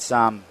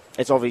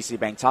 It's obviously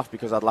been tough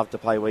because I'd love to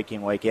play week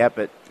in, week out,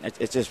 but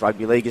it's just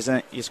rugby league, isn't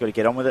it? You just got to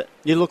get on with it.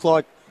 You look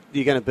like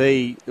you're going to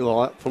be,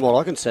 from what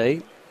I can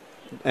see,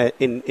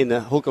 in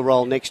the hooker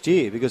role next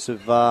year because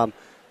of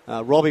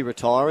Robbie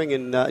retiring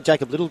and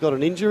Jacob Little got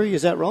an injury.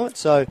 Is that right?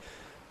 So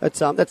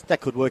that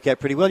could work out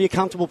pretty well. You're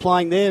comfortable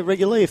playing there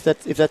regularly if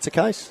that's the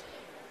case?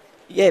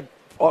 Yeah,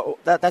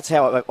 that's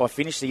how I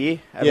finished the year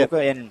at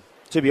hooker, and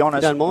to be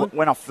honest,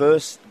 when I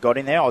first got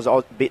in there, I was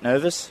a bit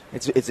nervous.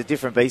 It's a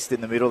different beast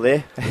in the middle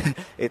there.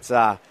 It's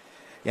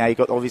you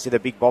got obviously the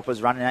big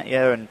boppers running at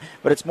you,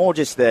 but it's more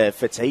just the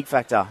fatigue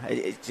factor.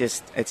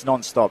 It's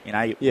non-stop.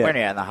 When you're out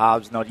in the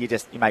halves,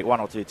 you make one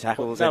or two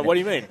tackles. No, what do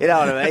you mean? You know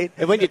what I mean?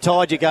 And when you're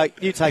tired, you go,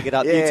 you take it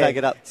up, you take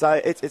it up. So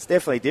it's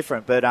definitely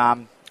different, but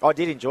I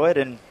did enjoy it,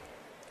 and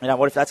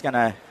what if that's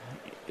gonna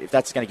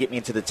get me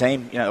into the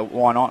team?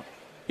 Why not?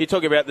 You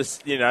talk about this,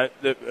 a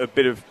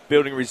bit of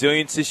building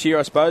resilience this year,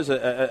 I suppose,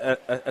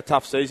 a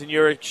tough season.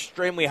 You're an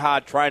extremely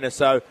hard trainer,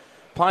 so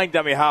playing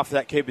dummy half of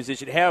that key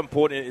position, how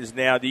important it is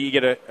now that you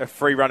get a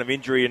free run of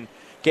injury and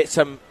get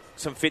some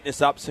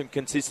fitness up, some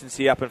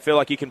consistency up, and feel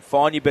like you can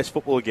find your best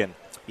football again?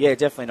 Yeah,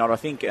 definitely not. I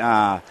think,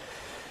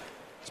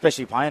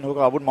 especially playing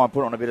hooker, I wouldn't mind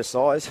putting on a bit of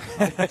size.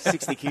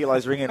 60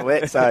 kilos ringing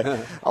wet,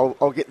 so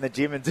I'll get in the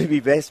gym and do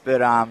my best.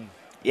 But,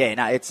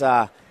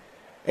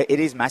 it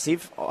is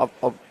massive.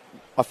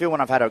 I feel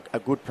when I've had a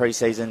good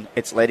pre-season,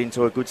 it's led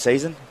into a good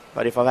season.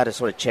 But if I've had a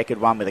sort of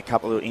checkered one with a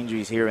couple of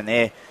injuries here and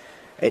there,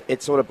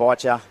 it sort of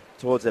bites you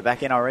towards the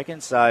back end, I reckon.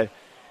 So,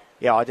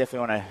 yeah, I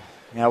definitely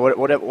want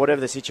to,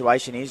 whatever the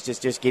situation is,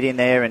 just get in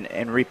there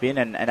and rip in.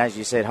 And as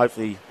you said,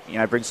 hopefully,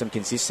 bring some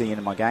consistency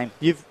into my game.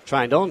 You've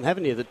trained on,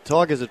 haven't you? The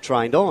Tigers have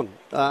trained on.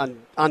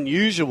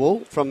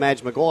 Unusual from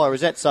Madge Maguire.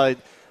 Is that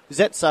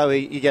so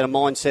you get a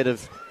mindset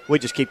of, we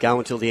just keep going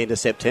until the end of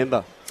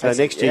September? So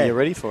next year you're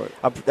ready for it.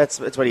 That's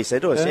what he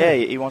said to us. Yeah,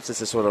 he wants us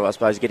to sort of, I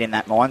suppose, get in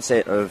that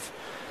mindset of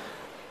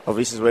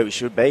this is where we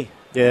should be.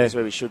 Yeah, this is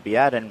where we should be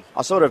at. And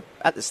I sort of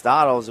at the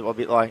start I was a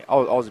bit like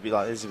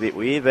this is a bit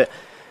weird, but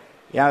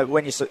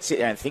when you sit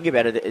there and think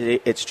about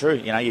it, it's true.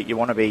 You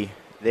want to be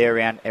there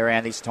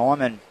around this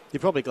time, and you're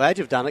probably glad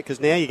you've done it because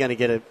now you're going to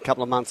get a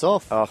couple of months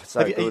off. Oh,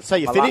 so good. So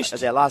you finished? It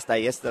was our last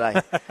day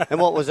yesterday. And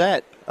what was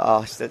that?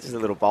 Oh, just a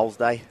little bowls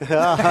day.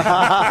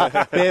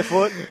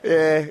 Barefoot?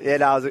 Yeah.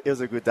 No, it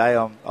was a good day.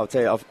 I'll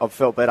tell you, I've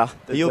felt better.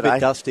 You're a bit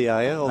dusty,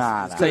 are you?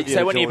 Nah.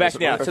 So when are you back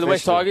now? So the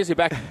West Tigers, you're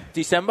back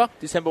December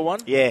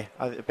 1? Yeah,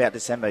 about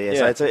December.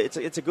 Yeah. So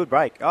it's a good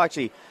break.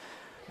 Actually,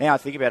 now I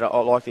think about it, I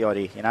like the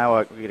idea.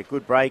 We get a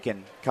good break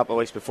and a couple of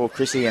weeks before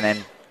Chrissy, and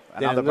then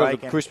another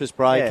break, Christmas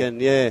break,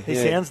 He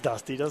sounds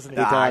dusty, doesn't he?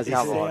 He does. He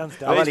sounds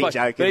dusty. I'm only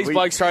joking. These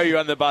blokes throw you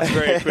on the bus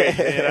very quick.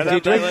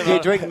 Do you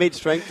drink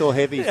mid-strength or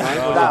heavies, mate?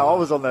 No, I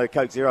was on the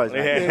Coke Zeros,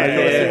 mate.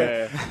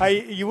 Yeah.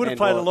 Hey, you would have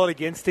played a lot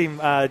against him,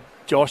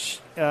 Josh,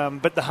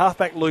 but the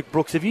halfback Luke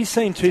Brooks, have you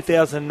seen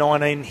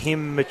 2019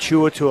 him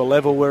mature to a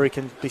level where he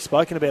can be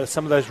spoken about as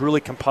some of those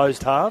really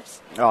composed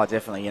halves? Oh,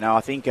 definitely.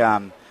 I think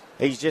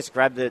he's just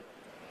grabbed the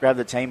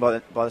team by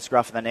the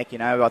scruff of the neck.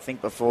 I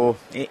think before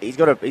he's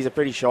a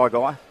pretty shy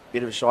guy.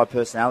 Bit of a shy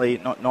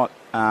personality, not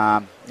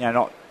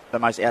the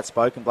most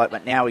outspoken bloke,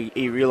 but now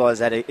he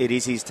realised that it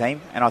is his team,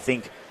 and I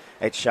think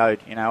it showed.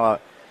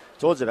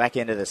 Towards the back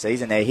end of the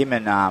season, there, him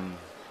and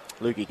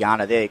Lukey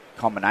Garner, their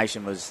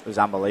combination was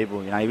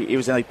unbelievable. He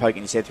was only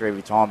poking his head through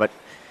every time, but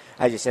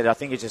as you said, I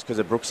think it's just because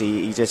of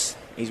Brooksy.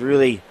 He's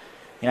really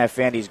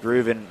found his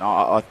groove, and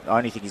I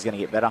only think he's going to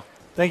get better.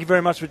 Thank you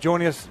very much for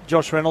joining us,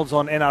 Josh Reynolds,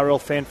 on NRL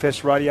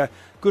FanFest Radio.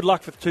 Good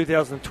luck for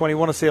 2020.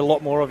 Want to see a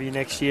lot more of you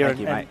next year. Thank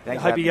you, mate. I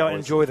hope you go and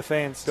enjoy the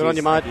fans. Good on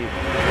you, mate.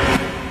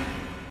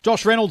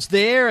 Josh Reynolds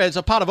there as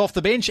a part of Off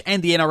the Bench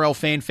and the NRL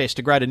Fan Fest,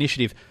 a great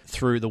initiative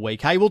through the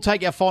week. Hey, we'll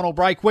take our final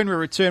break. When we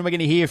return, we're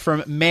going to hear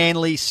from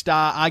Manly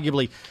star,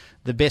 arguably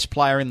the best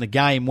player in the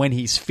game when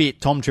he's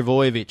fit, Tom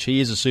Trbojevic. He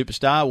is a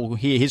superstar. We'll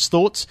hear his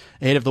thoughts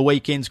ahead of the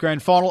weekend's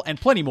grand final and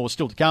plenty more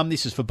still to come.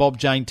 This is for Bob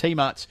Jane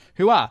T-Marts,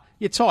 who are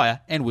your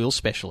tyre and wheel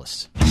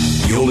specialists.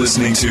 You're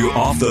listening to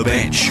Off the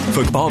Bench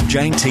for Bob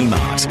Jane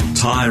T-Mart,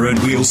 tyre and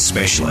wheel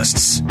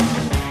specialists.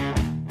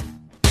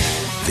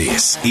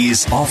 This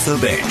is Off the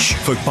Bench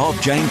for Bob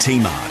Jane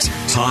T-Mart,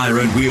 tyre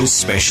and wheel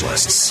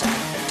specialists.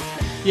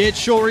 Yeah, it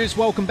sure is.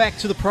 Welcome back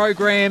to the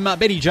program.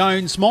 Benny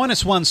Jones,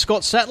 -1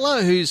 Scott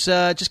Sattler, who's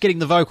just getting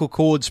the vocal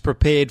cords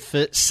prepared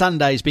for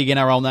Sunday's big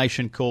NRL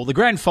Nation call. The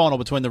grand final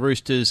between the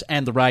Roosters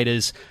and the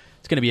Raiders.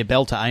 It's going to be a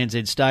belter,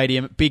 ANZ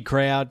Stadium. Big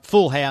crowd,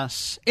 full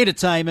house,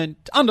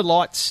 entertainment, under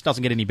lights.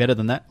 Doesn't get any better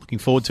than that. Looking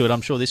forward to it.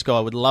 I'm sure this guy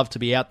would love to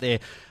be out there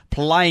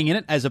playing in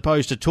it as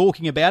opposed to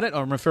talking about it.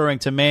 I'm referring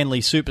to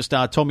Manly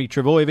superstar Tommy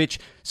Trbojevic.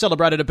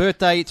 Celebrated a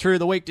birthday through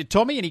the week, did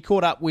Tommy, and he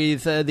caught up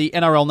with the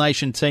NRL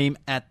Nation team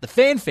at the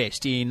Fan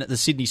Fest in the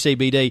Sydney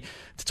CBD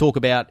to talk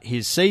about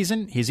his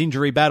season, his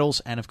injury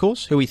battles, and, of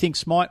course, who he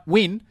thinks might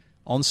win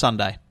on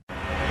Sunday.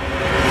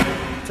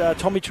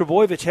 Tommy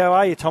Trbojevic, how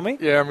are you, Tommy?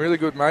 Yeah, I'm really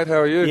good, mate. How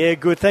are you? Yeah,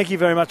 good. Thank you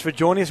very much for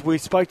joining us. We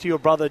spoke to your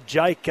brother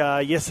Jake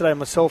yesterday,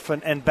 myself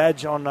and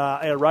Badge on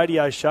our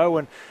radio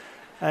show,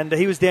 and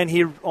he was down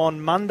here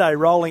on Monday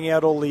rolling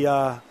out all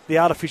the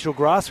artificial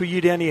grass. Were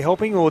you down here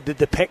helping, or did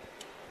the PEC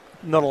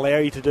not allow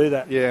you to do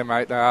that? Yeah,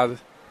 mate. The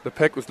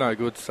PEC was no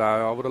good, so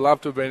I would have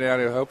loved to have been out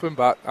here helping,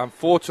 but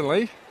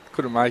unfortunately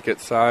couldn't make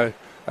it, so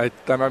they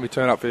made me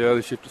turn up for the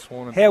early shift this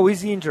morning. How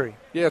is the injury?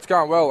 Yeah, it's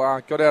going well.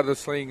 Got out of the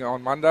sling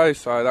on Monday,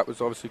 so that was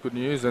obviously good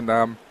news, and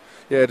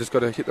just got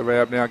to hit the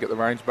rehab now, get the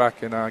range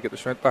back, and get the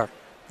strength back.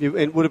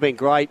 It would have been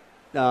great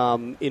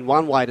in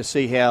one way to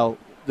see how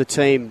the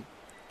team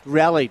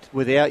rallied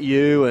without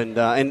you and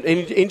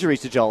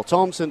injuries to Joel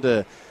Thompson,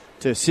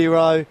 to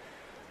Ciro,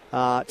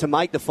 to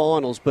make the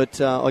finals, but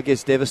I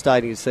guess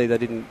devastating to see they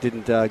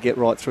didn't get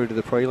right through to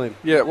the prelim.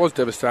 Yeah, it was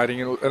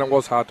devastating, and it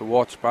was hard to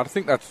watch, but I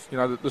think that's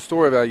the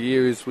story of our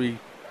year is we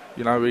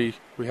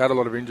had a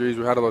lot of injuries,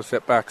 we had a lot of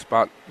setbacks,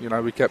 but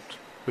we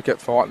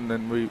kept fighting,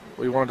 and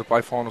we wanted to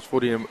play finals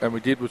footy, and we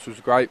did, which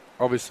was great.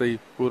 Obviously,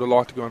 we would have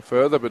liked to go on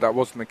further, but that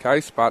wasn't the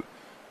case. But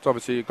it's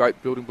obviously a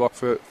great building block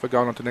for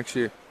going on to next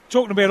year.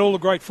 Talking about all the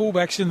great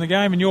fullbacks in the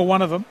game, and you're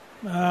one of them.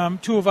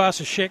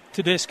 Tuivasa-Sheck,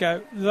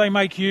 Tedesco, do they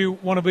make you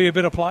want to be a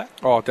better player?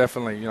 Oh,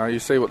 definitely. You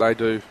see what they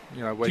do.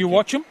 Do you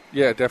watch them?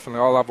 Yeah, definitely.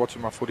 I love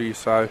watching my footy.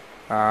 So,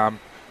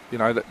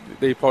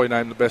 they're probably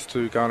named the best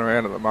two going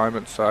around at the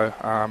moment. So,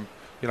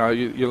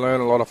 you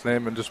learn a lot of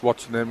them, and just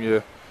watching them,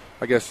 you're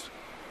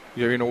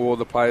in awe of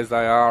the players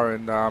they are,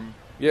 and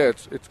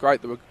it's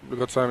great that we've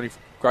got so many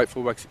great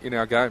fullbacks in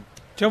our game.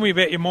 Tell me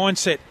about your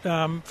mindset.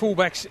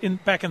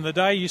 Fullbacks back in the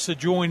day used to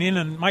join in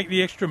and make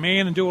the extra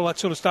man and do all that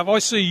sort of stuff. I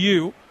see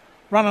you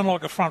running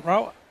like a front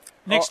rower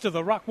next to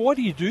the ruck. Why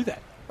do you do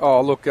that?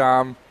 Oh, look,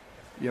 I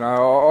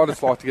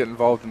just like to get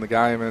involved in the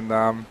game,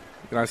 and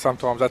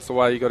sometimes that's the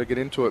way you got to get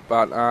into it.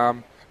 But I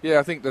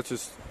think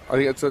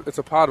it's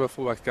a part of a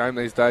fullback's game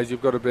these days.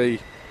 You've got to be,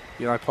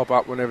 pop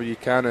up whenever you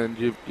can, and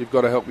you've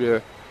got to help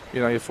your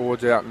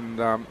forwards out, and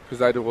because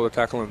they do all the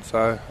tackling.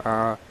 So.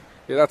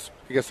 That's,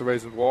 I guess, the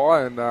reason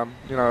why, and,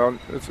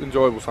 it's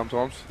enjoyable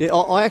sometimes. Yeah,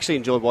 I actually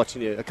enjoyed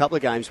watching you a couple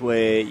of games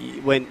where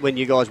when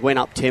you guys went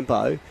up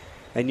tempo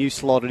and you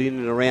slotted in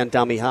and around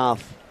dummy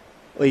half,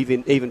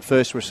 even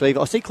first receiver.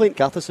 I see Clint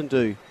Gutherson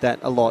do that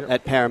a lot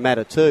at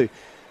Parramatta too.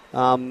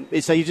 So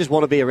you just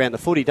want to be around the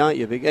footy, don't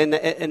you?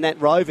 And that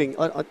roving,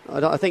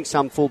 I think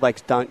some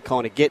fullbacks don't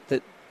kind of get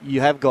that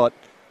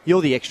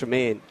you're the extra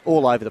man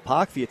all over the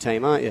park for your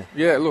team, aren't you?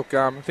 Yeah, look,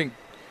 I think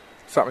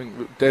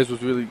something Des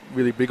was really,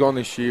 really big on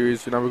this year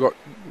is,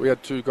 we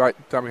had two great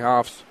dummy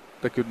halves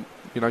that could,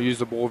 use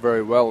the ball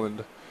very well,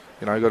 and,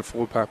 you got a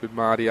forward pack with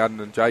Marty,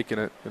 Adden and Jake in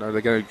it.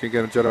 They're going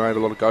to generate a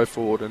lot of go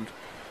forward, and,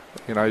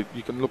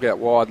 you can look out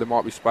wide, there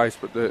might be space,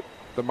 but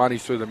the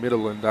money's through the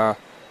middle, and,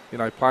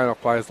 playing off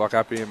players like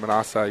Appy and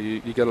Manasseh,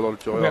 you get a lot of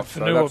joy off.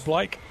 Fanua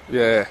Blake.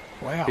 Yeah.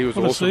 Wow, he was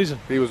what awesome. A season.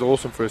 He was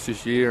awesome for us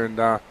this year,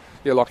 and,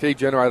 he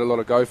generated a lot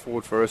of go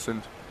forward for us,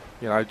 and,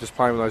 just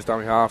playing with those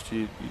dummy halves,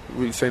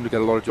 we seem to get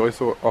a lot of joy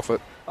off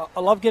it. I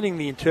love getting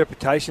the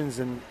interpretations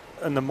and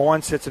the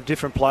mindsets of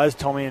different players,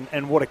 Tommy,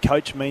 and what a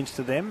coach means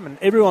to them. And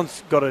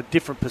everyone's got a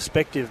different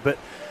perspective. But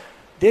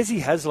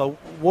Desi Hasler,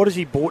 what has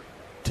he brought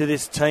to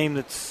this team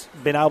that's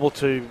been able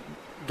to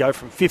go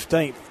from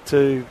 15th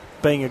to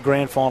being a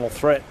grand final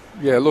threat?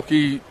 Yeah, look,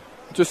 he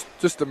just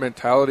the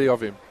mentality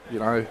of him.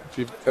 If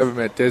you've ever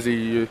met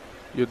Desi,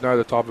 you'd know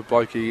the type of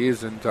bloke he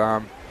is, and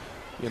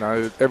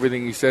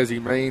everything he says he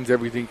means,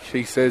 everything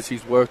he says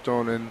he's worked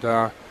on,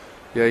 and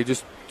he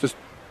just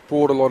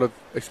brought a lot of,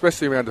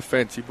 especially around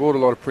defence, he brought a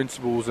lot of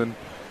principles, and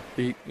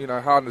he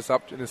hardened us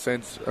up in a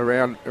sense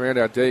around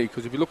our D.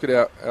 Because if you look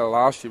at our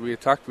last year, we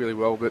attacked really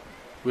well, but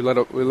we let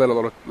a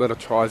lot of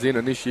tries in,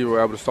 and this year we were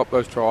able to stop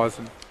those tries,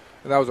 and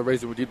that was the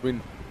reason we did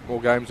win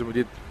more games than we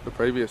did the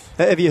previous.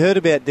 Have you heard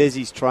about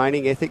Desi's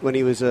training ethic when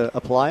he was a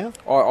player?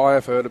 I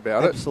have heard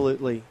about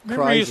Absolutely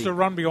Remember crazy. he used to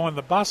run behind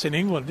the bus in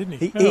England, didn't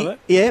he? Remember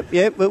that?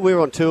 Yeah, but we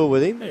were on tour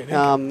with him.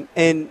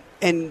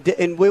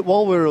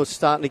 While we were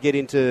starting to get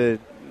into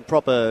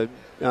proper,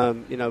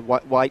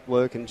 weight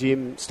work and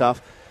gym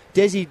stuff,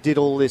 Desi did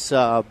all this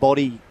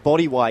body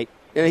weight.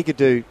 And he could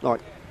do,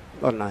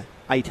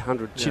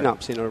 800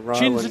 chin-ups in a row.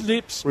 Chins and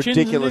lips.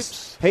 Ridiculous.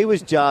 Chins and lips. He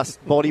was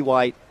just body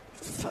weight,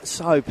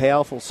 so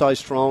powerful, so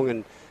strong,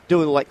 and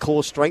doing all that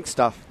core strength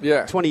stuff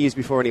 20 years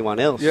before anyone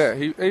else. Yeah,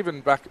 he even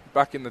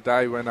back in the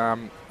day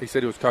when he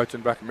said he was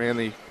coaching back at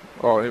Manly,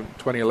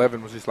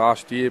 2011 was his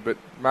last year, but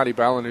Matty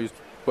Ballin, who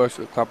works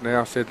at the club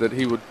now, said that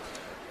he would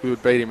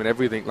beat him in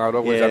everything. Like,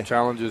 always have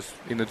challenges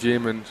in the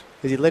gym and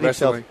he's let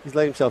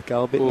himself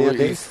go a bit now.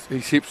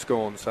 His hip's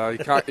gone, so he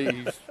can't.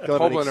 He's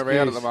hobbling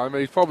around at the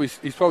moment.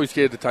 He's probably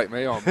scared to take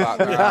me on.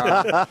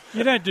 But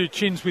you don't do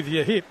chins with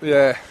your hip.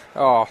 Yeah.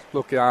 Oh,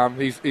 look,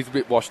 he's a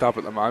bit washed up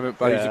at the moment,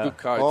 but he's a good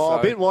coach. Oh,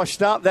 a bit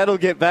washed up. That'll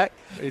get back.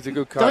 He's a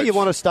good coach. Don't you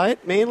want to stay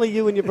at Manly,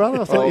 you and your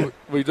brother? I thought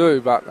we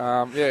do, but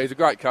he's a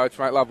great coach,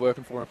 mate. Love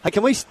working for him. Hey,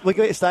 can we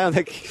stay on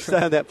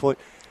that point?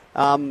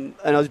 And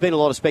there's been a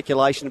lot of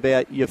speculation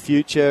about your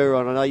future.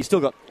 I don't know. You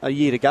still got a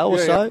year to go or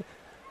so. Yeah.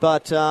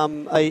 But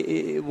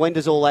when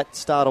does all that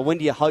start, or when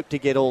do you hope to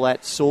get all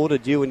that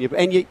sorted?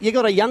 You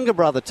got a younger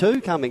brother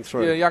too coming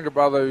through. Yeah, younger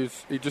brother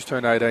he just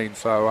turned 18.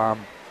 So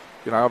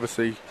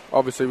obviously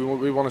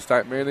we want to stay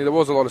at Manly. There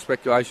was a lot of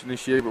speculation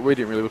this year, but we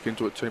didn't really look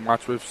into it too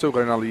much. We've still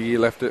got another year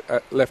left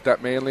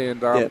at Manly,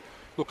 and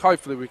look,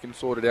 hopefully we can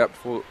sort it out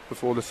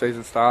before the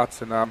season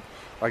starts, and I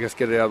guess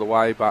get it out of the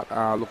way. But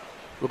look.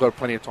 We've got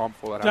plenty of time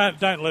before that happens.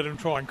 Don't let them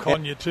try and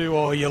con you too,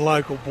 or your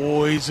local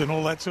boys and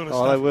all that sort of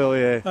stuff. Oh, they will,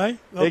 yeah. Hey?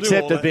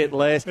 Except a bit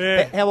less.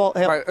 Yeah. How old?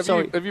 Mate,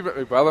 have you met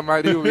my brother,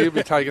 mate? He'll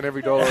be taking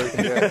every dollar.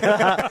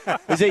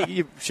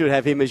 You should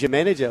have him as your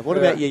manager. What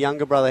about your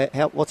younger brother?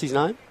 What's his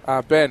name?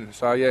 Ben.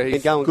 So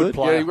he's going good.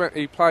 Player. Yeah,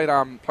 he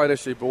played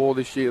SC Ball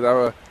this year.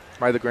 They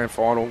made the grand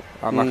final.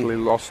 Luckily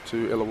lost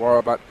to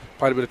Illawarra, but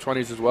played a bit of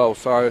 20s as well.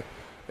 So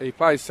he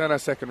plays centre,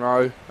 second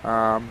row.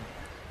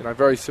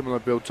 Very similar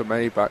build to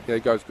me, but he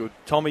goes good.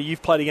 Tommy,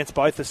 you've played against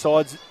both the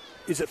sides.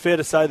 Is it fair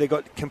to say they've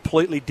got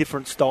completely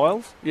different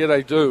styles? Yeah,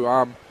 they do.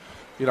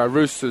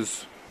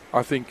 Roosters,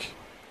 I think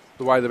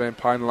the way they've been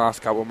playing the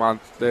last couple of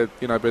months, they've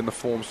been the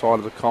form side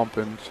of the comp,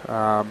 and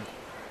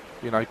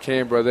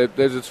Canberra,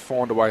 they just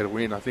find a way to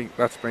win. I think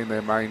that's been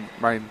their main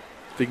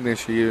thing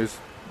this year. Is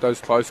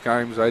those close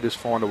games, they just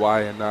find a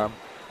way, and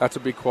that's a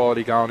big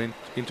quality going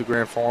into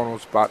grand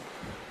finals. But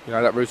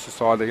that Roosters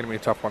side, they're going to be a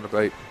tough one to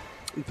beat.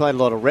 You played a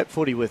lot of rep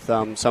footy with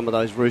some of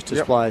those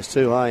Roosters players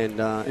too, hey?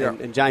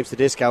 And James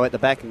Tedesco at the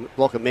back, and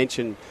Blocker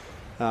mentioned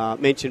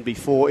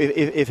before,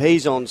 if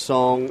he's on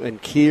song and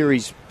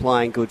Keary's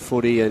playing good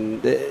footy,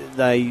 and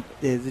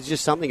there's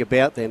just something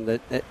about them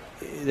that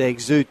they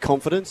exude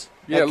confidence.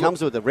 That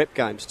comes with the rep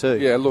games too.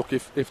 Yeah, look,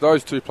 if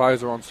those two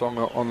players are on song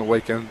on the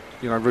weekend,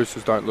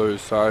 Roosters don't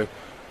lose. So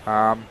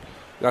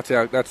that's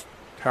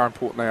how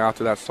important they are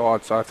to that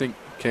side. So I think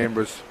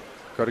Canberra's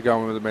got to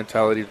go in with a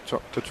mentality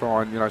to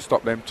try and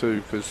stop them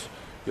too, because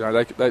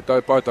they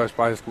both those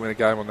players can win a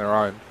game on their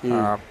own.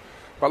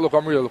 But look,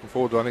 I'm really looking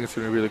forward to it. I think it's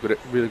going to be a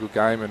really good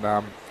game,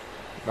 and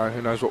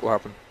who knows what will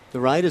happen.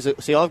 The Raiders.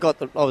 See, I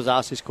was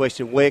asked this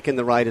question: where can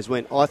the Raiders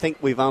win? I think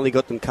we've only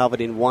got them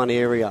covered in one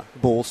area: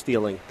 ball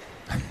stealing.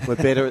 We're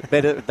better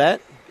at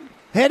that.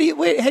 How do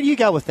you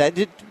go with that?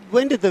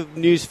 When did the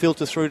news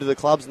filter through to the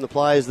clubs and the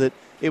players that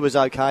it was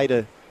okay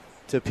to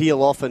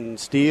peel off and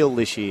steal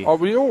this year? Oh,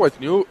 we always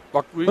knew.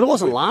 But it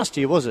wasn't last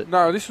year, was it?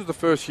 No, this was the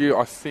first year,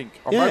 I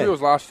think. Maybe it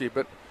was last year,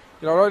 but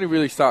it only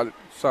really started.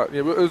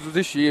 It was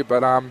this year,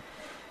 but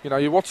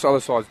you watch the other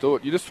sides do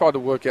it. You just try to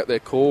work out their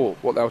core,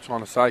 what they were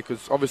trying to say,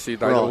 because obviously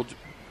they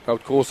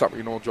would call something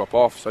and all drop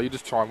off. So you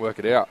just try and work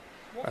it out.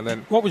 And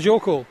then what was your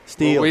call?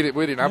 Steal. Well,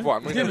 we didn't have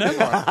one. We didn't have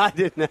one. I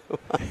didn't have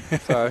one.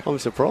 So I'm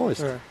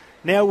surprised. Yeah.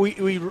 Now,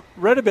 we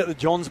read about the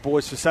Johns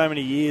boys for so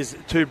many years,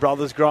 two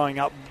brothers growing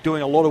up,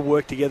 doing a lot of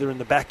work together in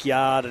the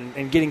backyard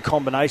and getting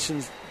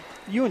combinations.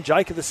 You and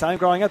Jake are the same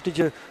growing up. Did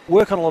you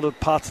work on a lot of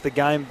parts of the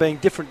game, being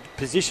different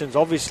positions,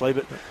 obviously,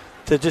 but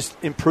to just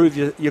improve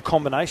your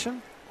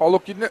combination? Oh,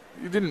 look, you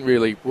didn't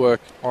really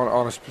work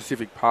on a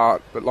specific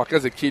part, but like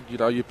as a kid,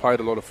 you played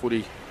a lot of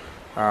footy.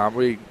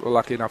 We were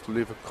lucky enough to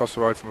live across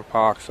the road from a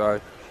park, so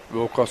we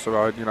all cross the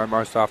road,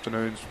 most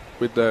afternoons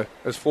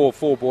there's four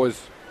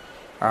boys,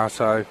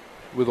 so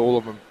with all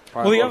of them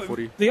playing a lot of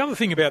footy. The other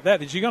thing about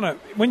that is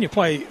when you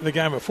play the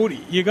game of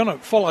footy, you're going to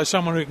follow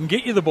someone who can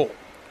get you the ball.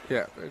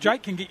 Yeah.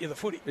 Jake can get you the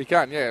footy. He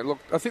can, yeah. Look,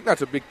 I think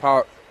that's a big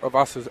part of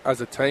us as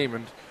a team,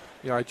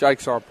 and,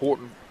 Jake's so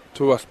important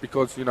to us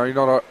because, you're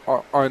not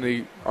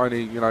only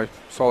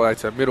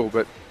consolidates our middle,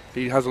 but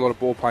he has a lot of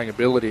ball-playing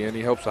ability and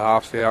he helps the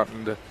halves out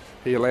and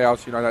he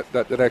allows,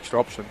 that extra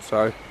option.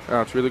 So,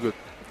 it's really good.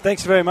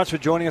 Thanks very much for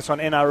joining us on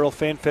NRL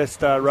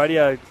FanFest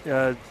Radio,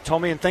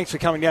 Tommy, and thanks for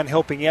coming down and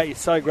helping out. You're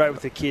so great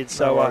with the kids.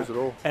 No worries at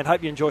all. And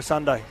hope you enjoy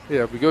Sunday.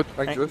 Yeah, it'll be good.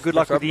 Thank you. Good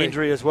luck with the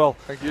injury as well.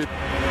 Thank you.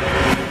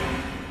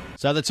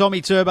 So the Tommy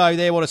Turbo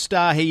there, what a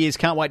star he is.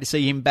 Can't wait to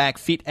see him back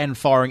fit and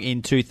firing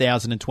in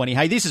 2020.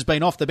 Hey, this has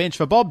been Off the Bench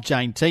for Bob,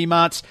 Jane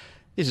T-Marts.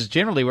 This is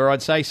generally where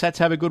I'd say Sats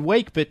have a good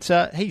week, but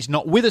he's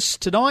not with us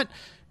tonight.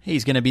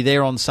 He's going to be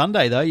there on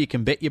Sunday, though. You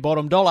can bet your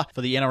bottom dollar for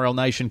the NRL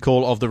Nation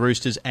call of the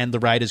Roosters and the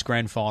Raiders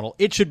grand final.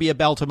 It should be a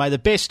belter. May the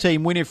best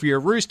team win. If you're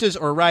a Roosters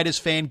or a Raiders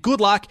fan, good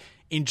luck.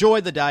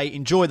 Enjoy the day.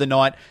 Enjoy the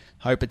night.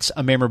 Hope it's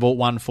a memorable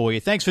one for you.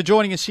 Thanks for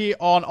joining us here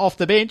on Off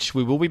the Bench.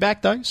 We will be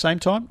back, though, same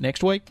time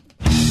next week.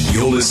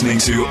 You're listening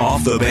to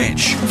Off the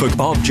Bench for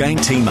Bob, Jane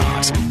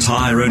T-Mart,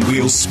 tyre and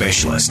wheel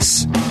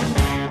specialists.